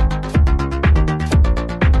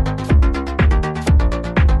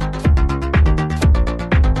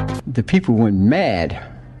 The people went mad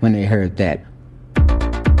when they heard that.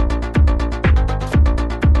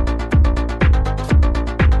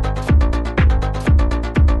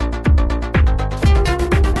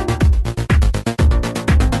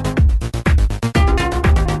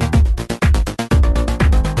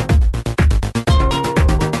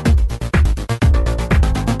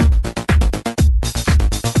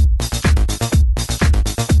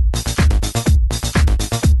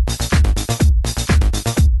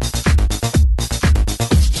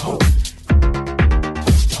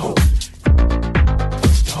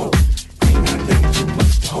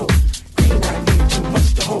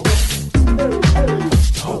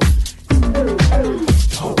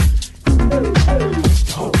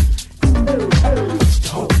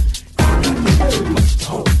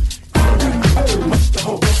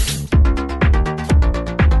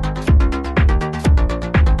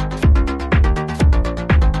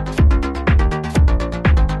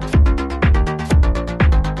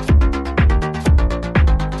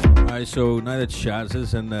 So now that Shaz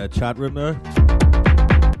is in the chat room there,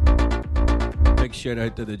 big shout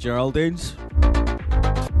out to the Geraldines.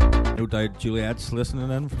 No doubt Juliet's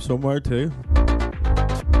listening in from somewhere too.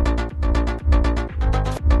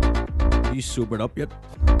 Are you sobered up yet?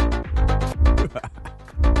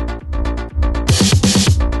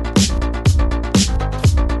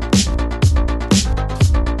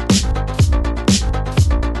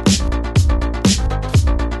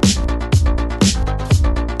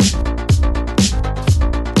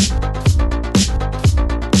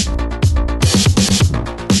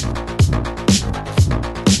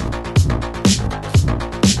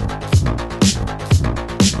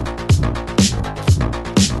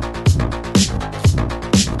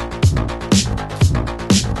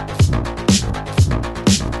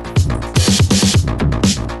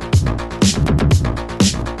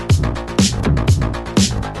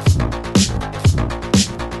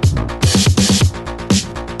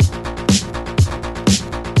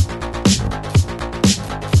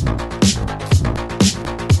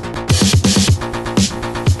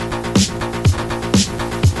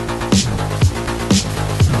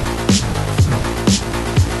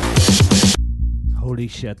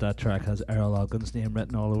 Shit, that track has Errol Ogden's name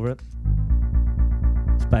written all over it.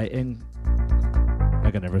 It's by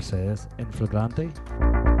I can never say this, Inflagranti.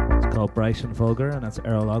 It's called Bryce and Vulgar, and that's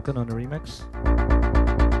Errol Ogden on the remix.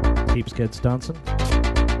 Keeps kids dancing.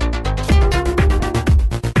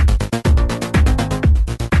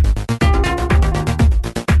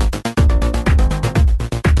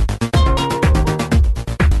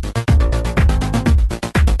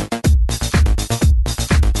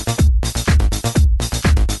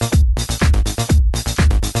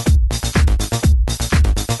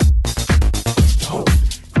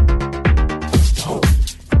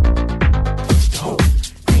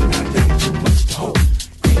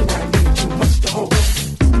 Hold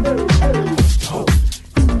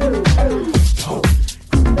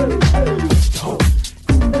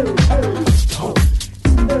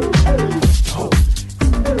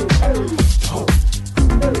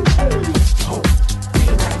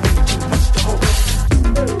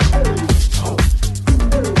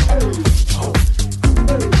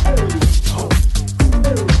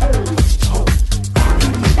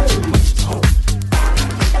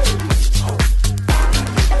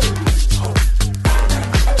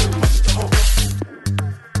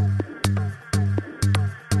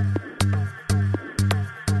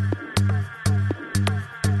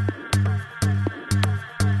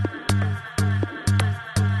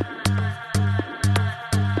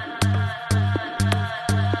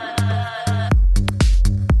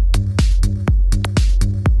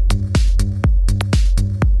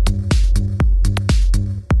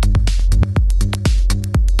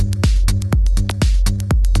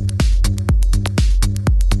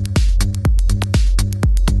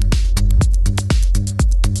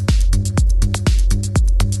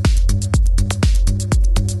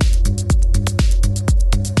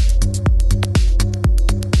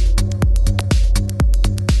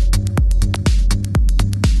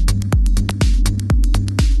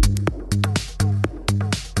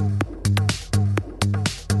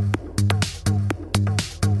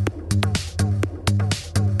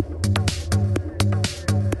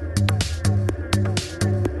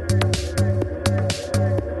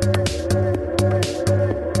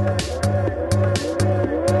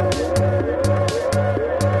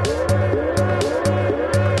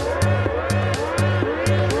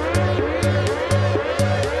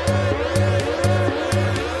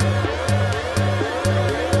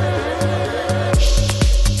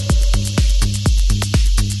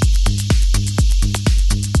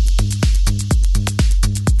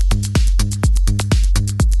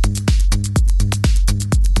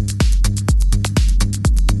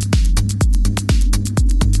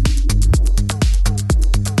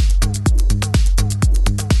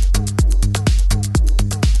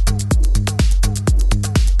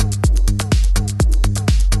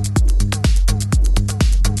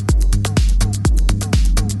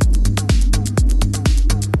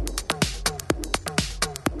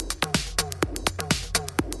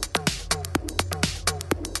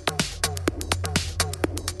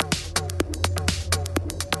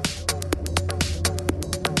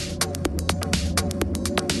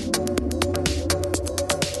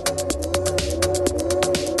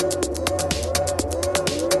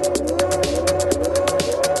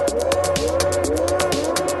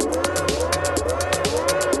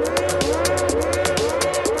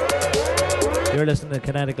listening to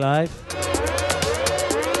Kinetik Live.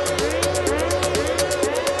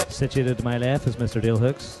 Situated to my left is Mr. Dale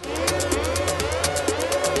Hooks.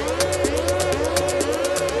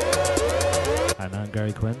 And I'm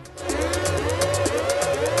Gary Quinn.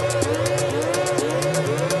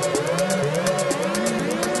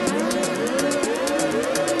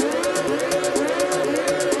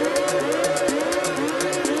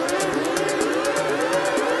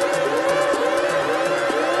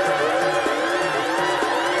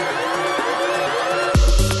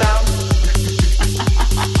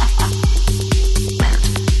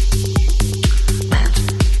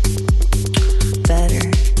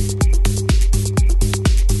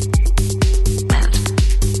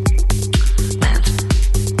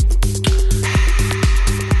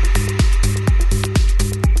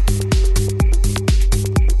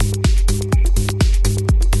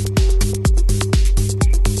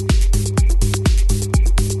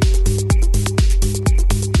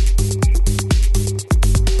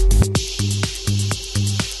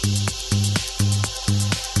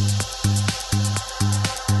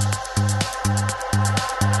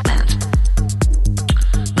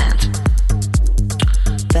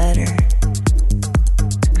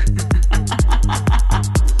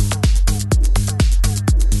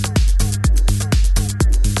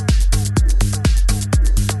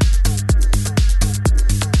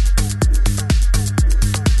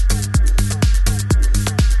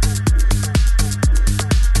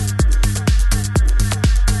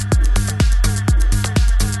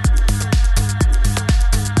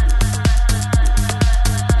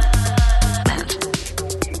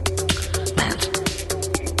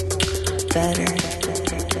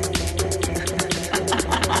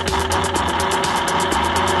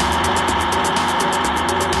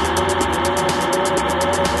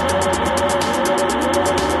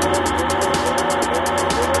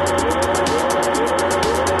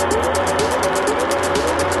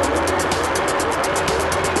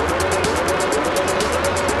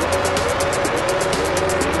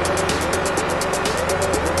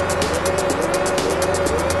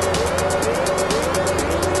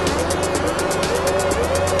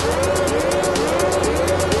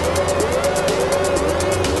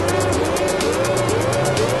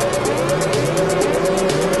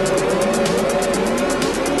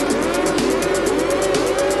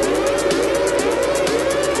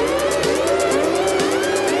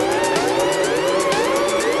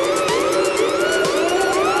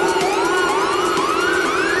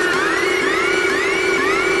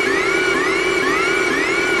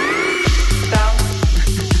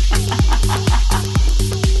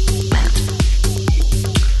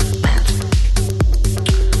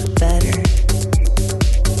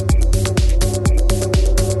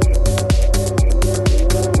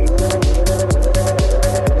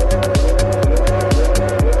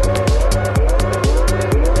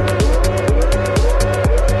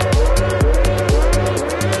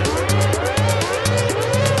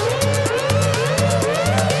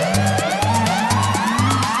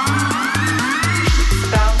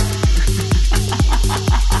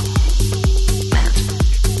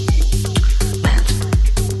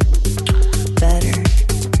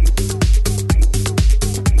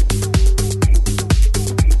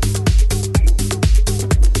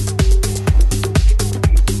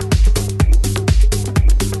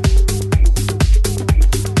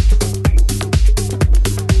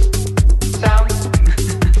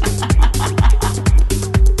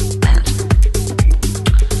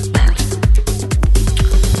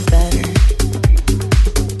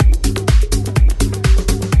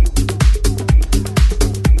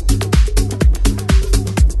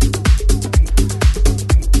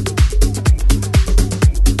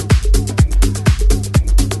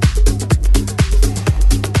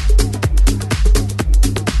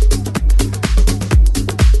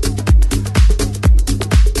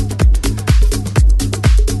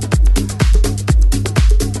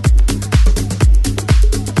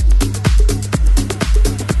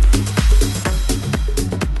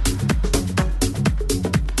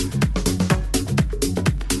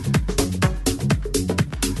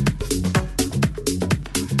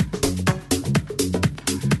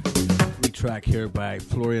 track here by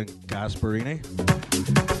Florian Gasparini.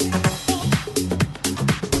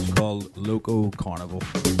 It's called Loco Carnival.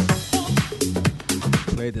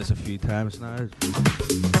 Played this a few times now.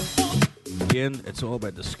 Again, it's all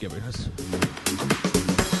about the skippiness.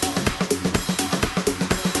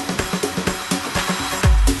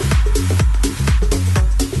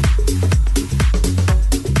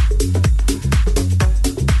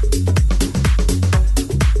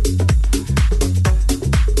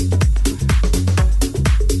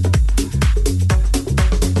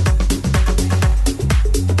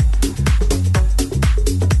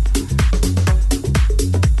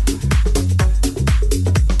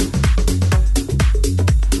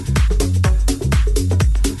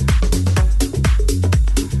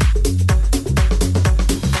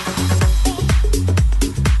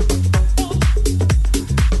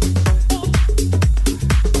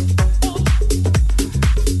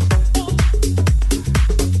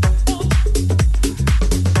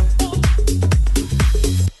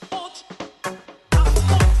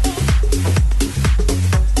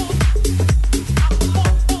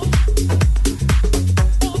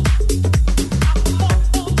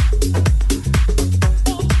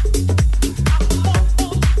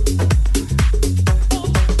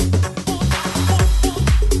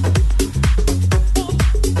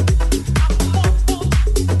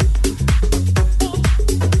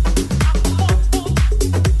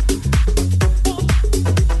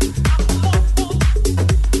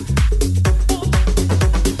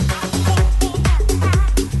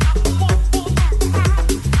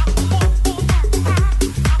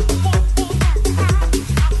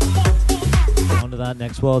 that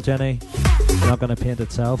next wall, Jenny. It's not going to paint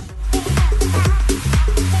itself.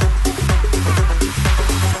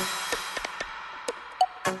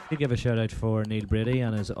 To give a shout out for Neil Brady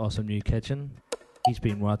and his awesome new kitchen. He's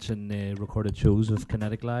been watching the recorded shows of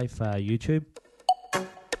Kinetik Live YouTube.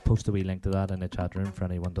 Post a wee link to that in the chat room for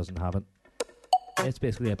anyone who doesn't have it. It's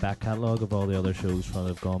basically a back catalogue of all the other shows that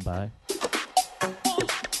have gone by.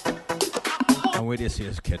 And where do you see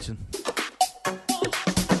his kitchen?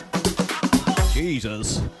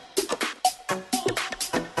 Jesus.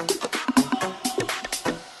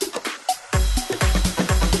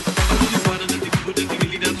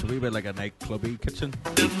 It's a wee bit like a nightclubby kitchen.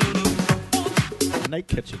 A night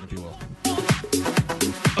kitchen, if you will.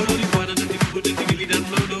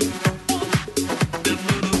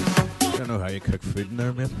 I don't know how you cook food in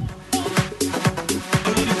there, mate.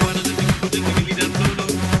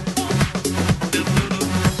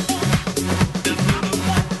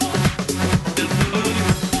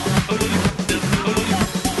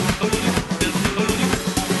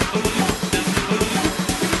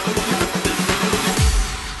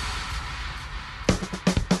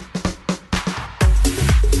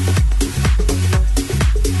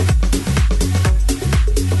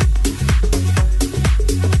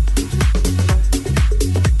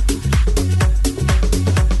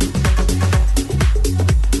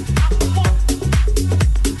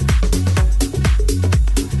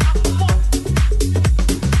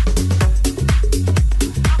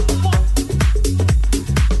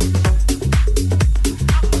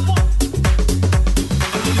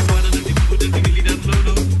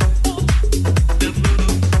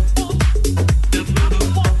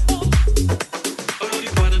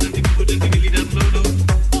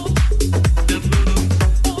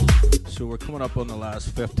 On the last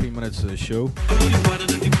 15 minutes of the show,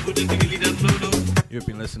 you've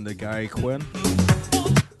been listening to Gary Quinn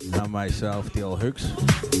and myself, Dale Hooks.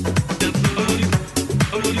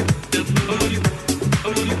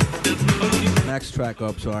 Next track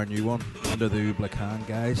up's our new one, Under the Ubblahkan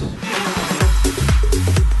guys.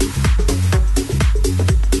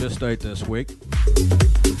 Just out this week.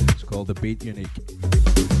 It's called The Beat Unique.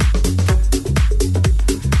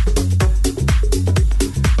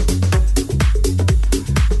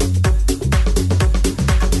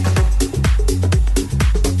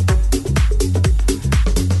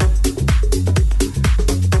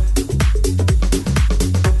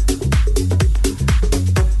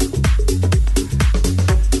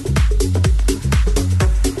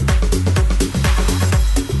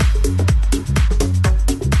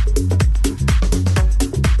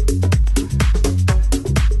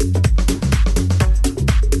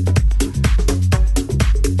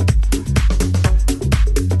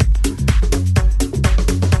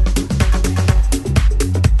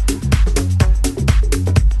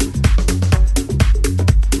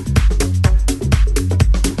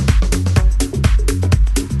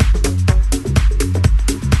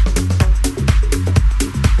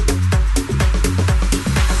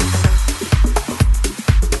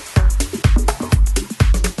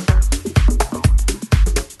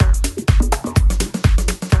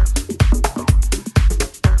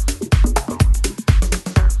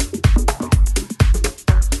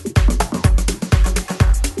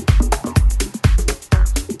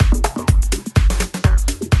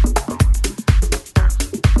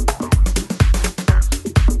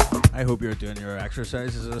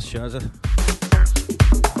 Exercises as Shaza.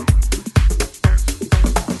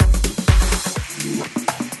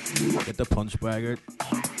 Get the punch bag out.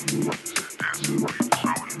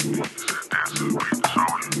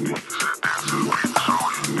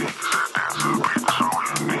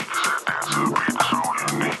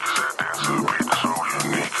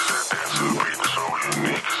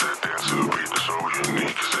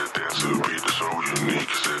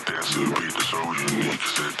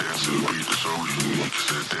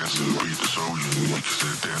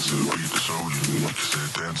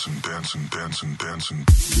 Dancing.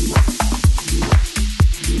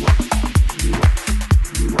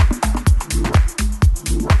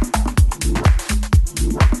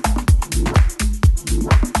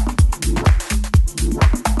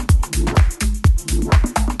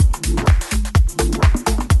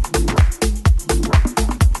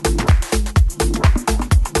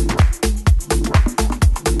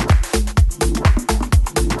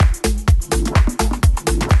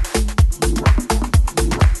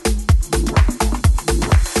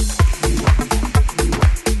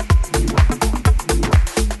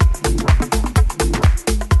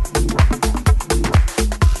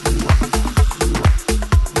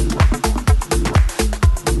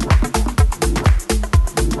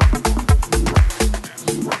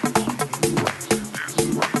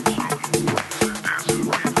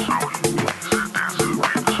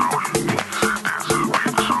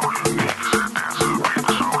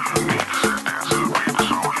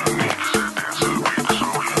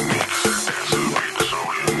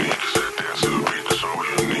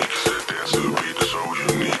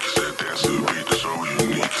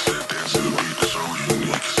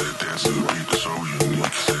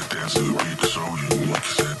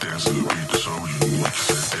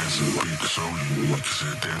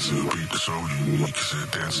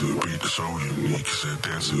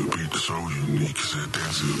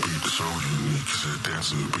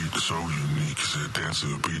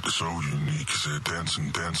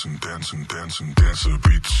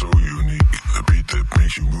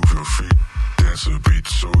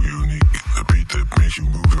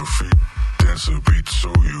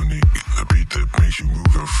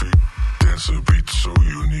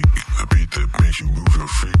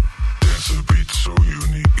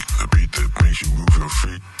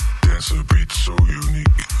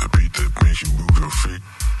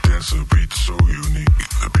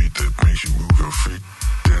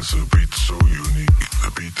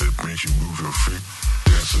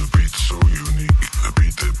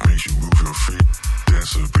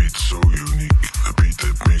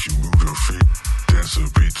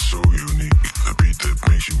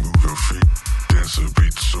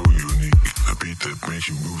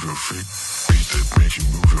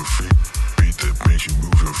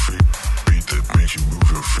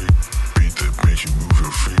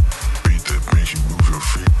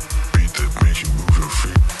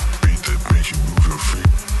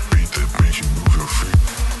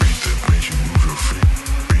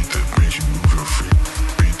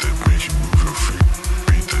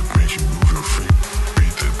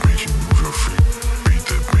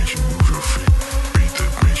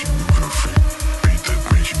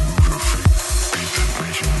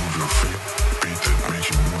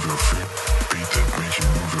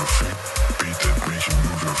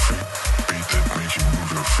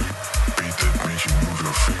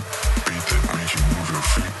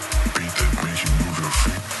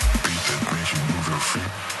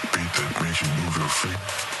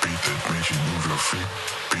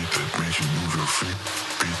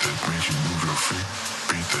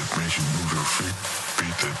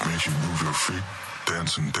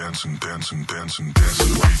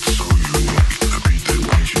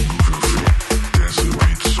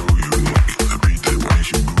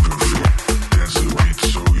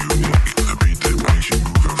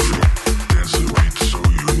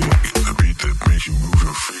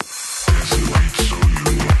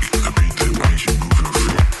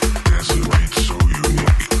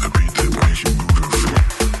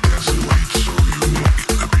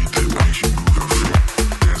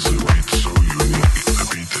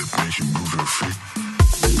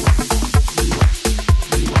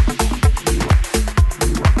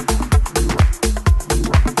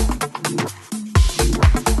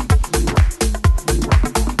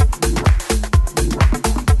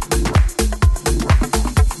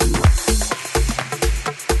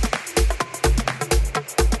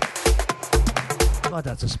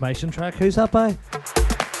 That's a smashing track. Who's that by?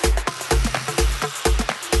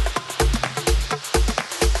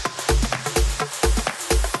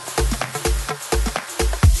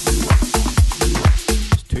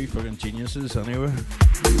 It's two fucking geniuses anyway.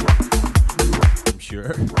 I'm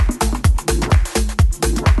sure.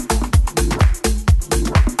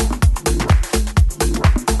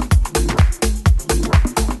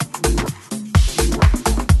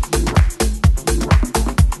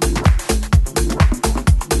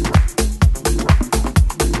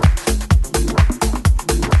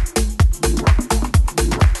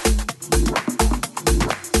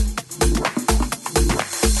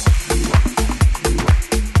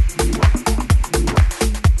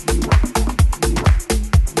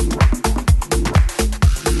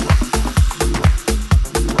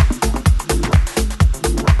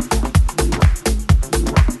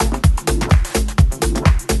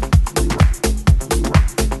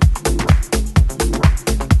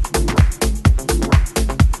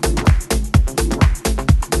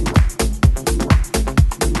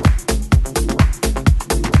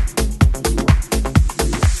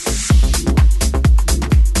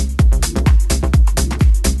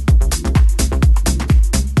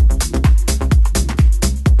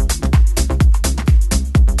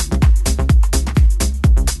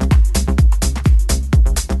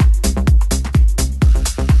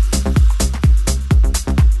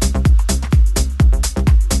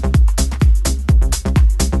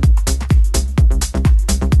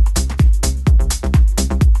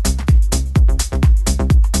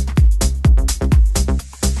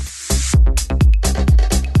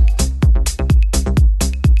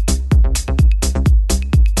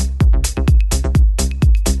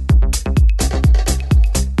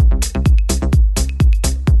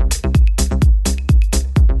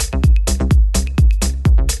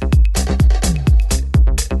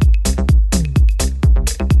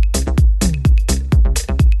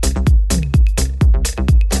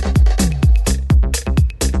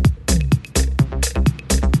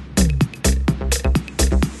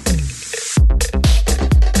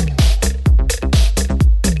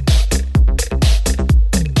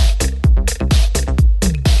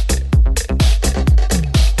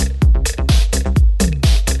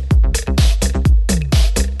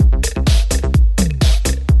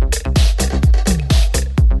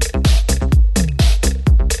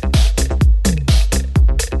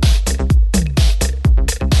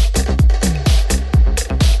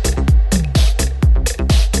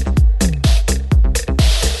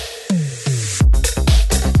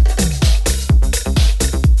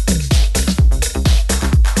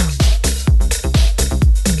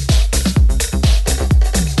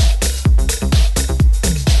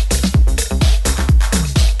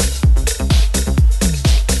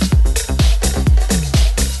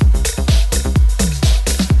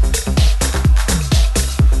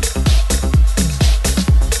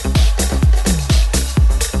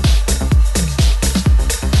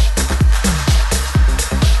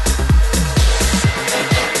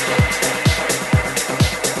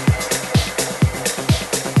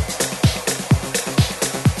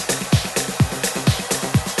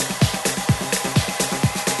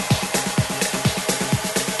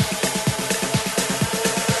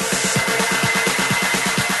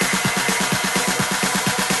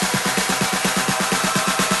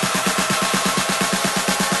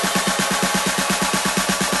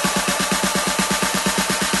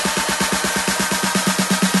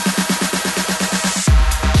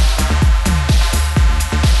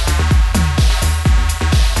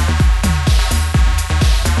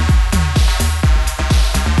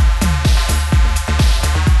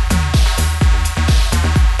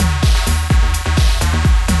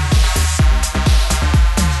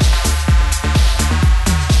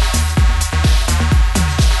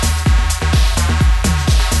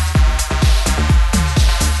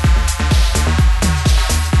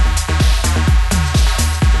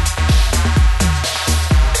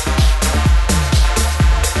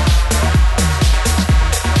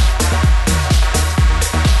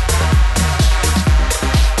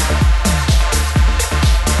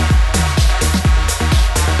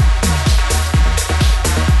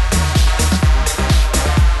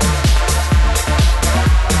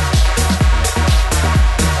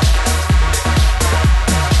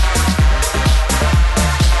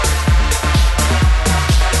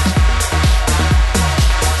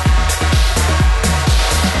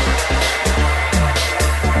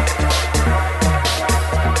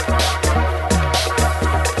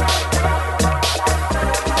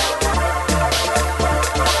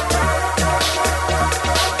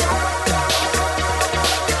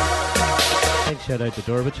 shout out to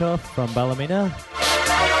Gorbachev from Ballymena.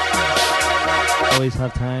 Always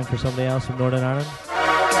have time for somebody else from Northern Ireland.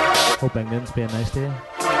 Hope England's being nice to you.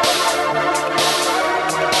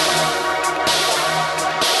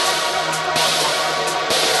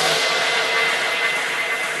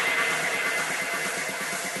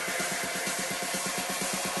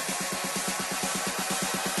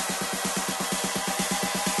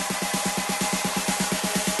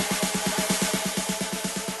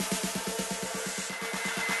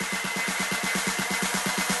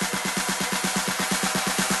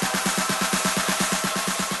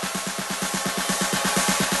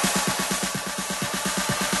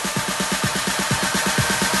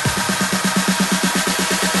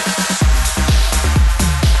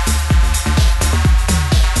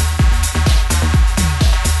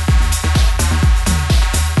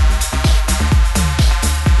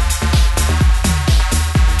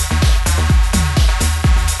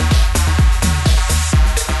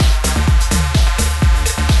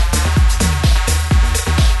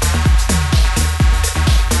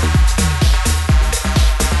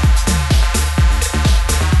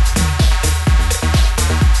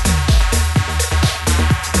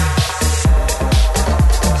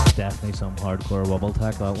 Hardcore wobble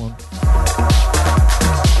tack, that one.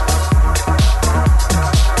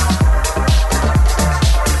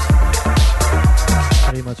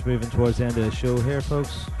 Pretty much moving towards the end of the show here,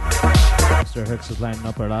 folks. Mr. Hooks is lining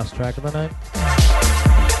up our last track of the night.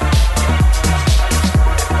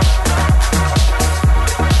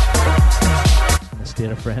 In a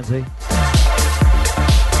state of frenzy.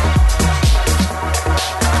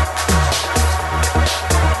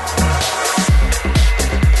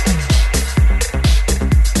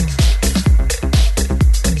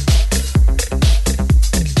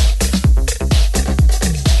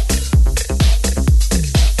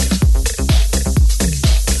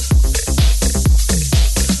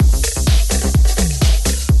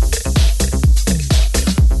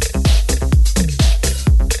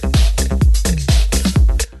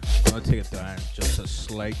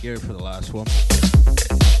 Here for the last one.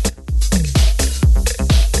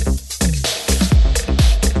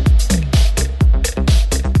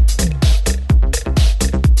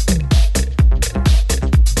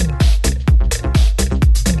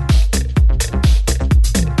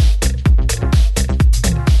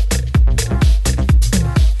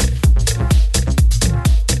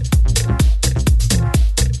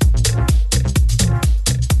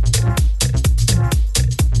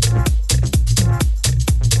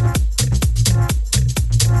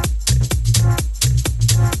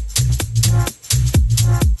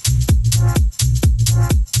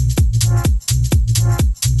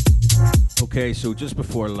 Okay, so just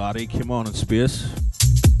before Lottie came on in space,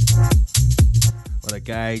 with a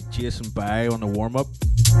guy Jason By on the warm-up.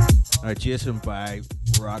 Jason By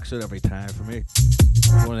rocks it every time for me.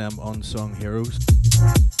 One of them unsung heroes.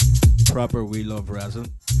 Proper We Love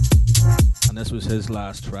resin. And this was his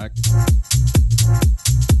last track.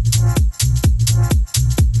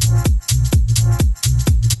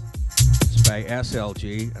 It's by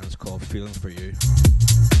SLG and it's called Feeling For You.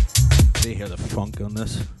 They hear the funk on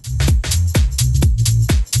this.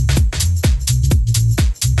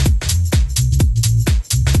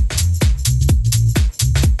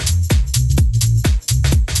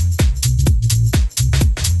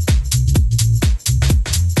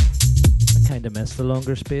 I miss the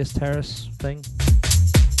longer space terrace thing.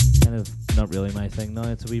 Kind of not really my thing now,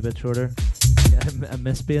 it's a wee bit shorter. I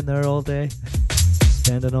miss being there all day,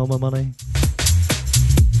 spending all my money.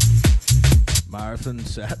 Marathon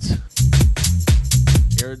sets.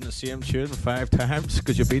 Hearing the same tune 5 times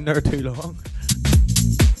because you've been there too long.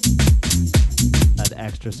 That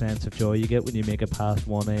extra sense of joy you get when you make it past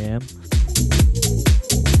 1 a.m.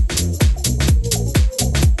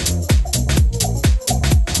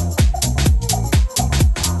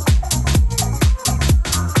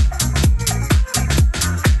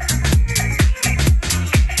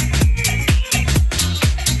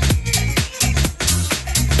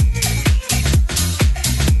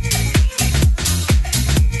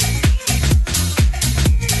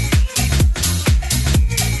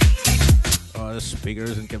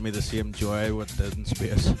 Speakers and give me the same joy what did in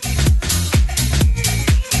space.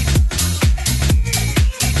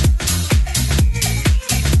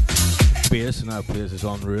 Bass in that place is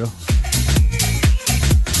unreal.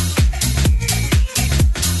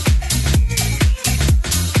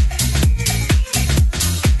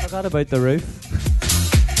 Forgot about the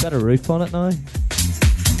roof. Got a roof on it now.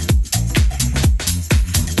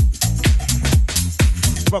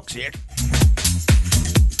 Fuck's sake.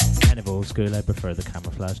 Kind of old school, I prefer the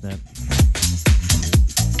camouflage net.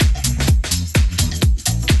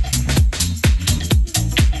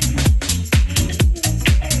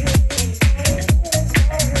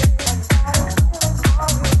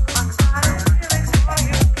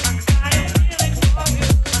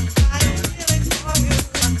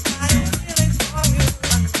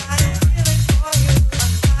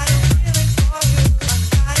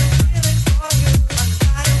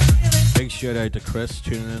 out to Chris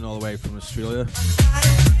tuning in all the way from Australia.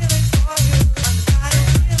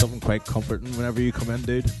 Something quite comforting whenever you come in,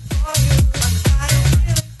 dude.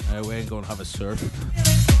 Away and go and have a surf.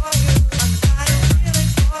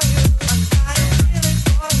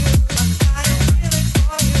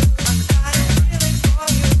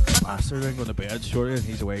 Bastard, I'm going to bed shortly and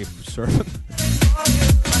he's away surfing.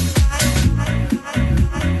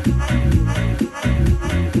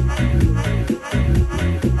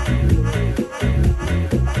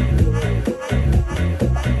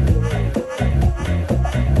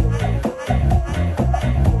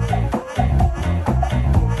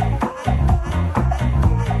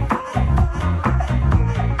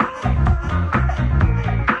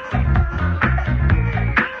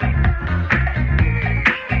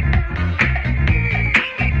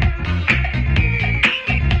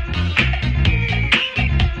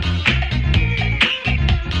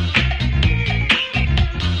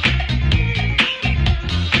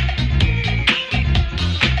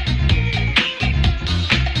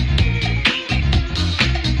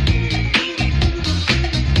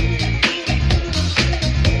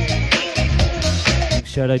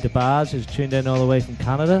 Shout out to Baz, who's tuned in all the way from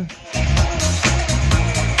Canada.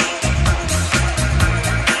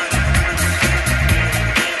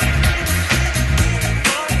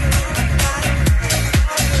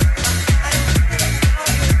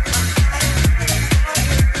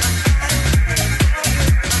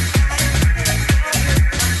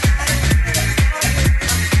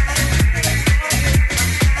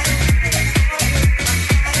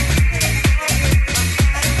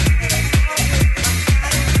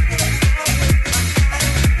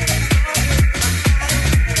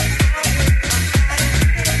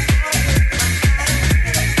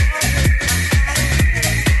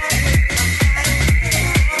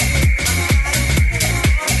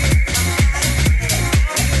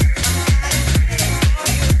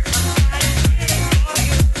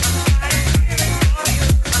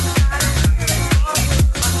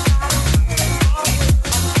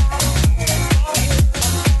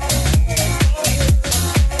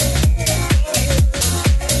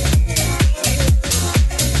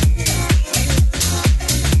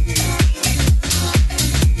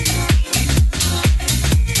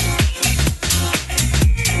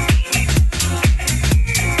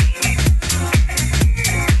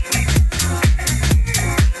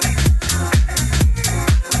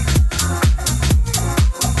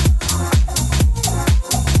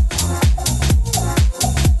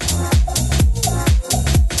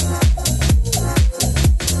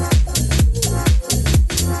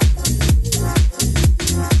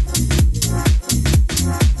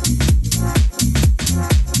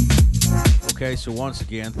 So once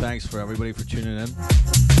again, thanks for everybody for tuning in.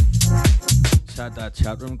 Just had that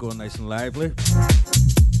chat room going nice and lively.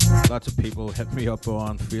 Lots of people hit me up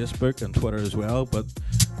on Facebook and Twitter as well, but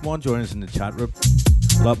come on, join us in the chat room.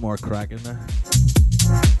 A lot more crack in there.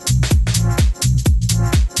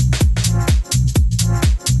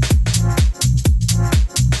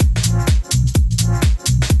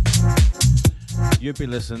 You've been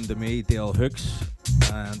listening to me, Dale Hooks,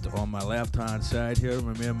 and on my left hand side here,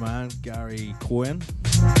 my main man, Gary Quinn.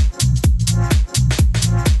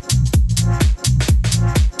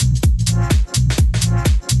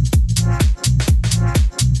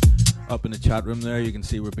 Up in the chat room there, you can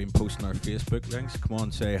see we've been posting our Facebook links. Come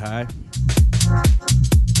on, say hi.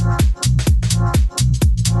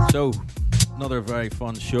 So, another very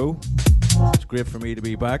fun show. It's great for me to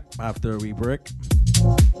be back after a wee break,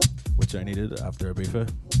 which I needed after a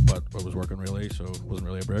Ibiza, but I was working really, so it wasn't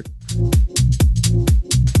really a break.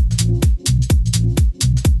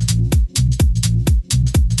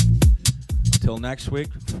 Until next week,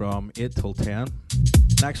 from 8 till 10.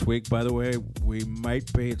 Next week, by the way, we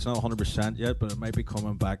might be, it's not 100% yet, but it might be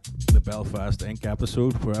coming back the Belfast Inc.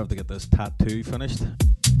 episode where I have to get this tattoo finished.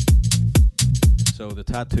 So the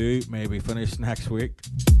tattoo may be finished next week.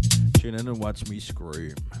 Tune in and watch me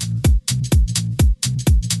scream.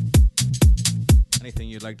 Anything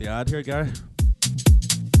you'd like to add here, Gary?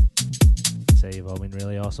 Say you've all been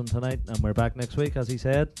really awesome tonight, and we're back next week, as he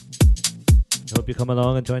said. Hope you come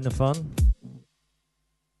along and join the fun.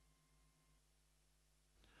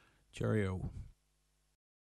 Cheerio.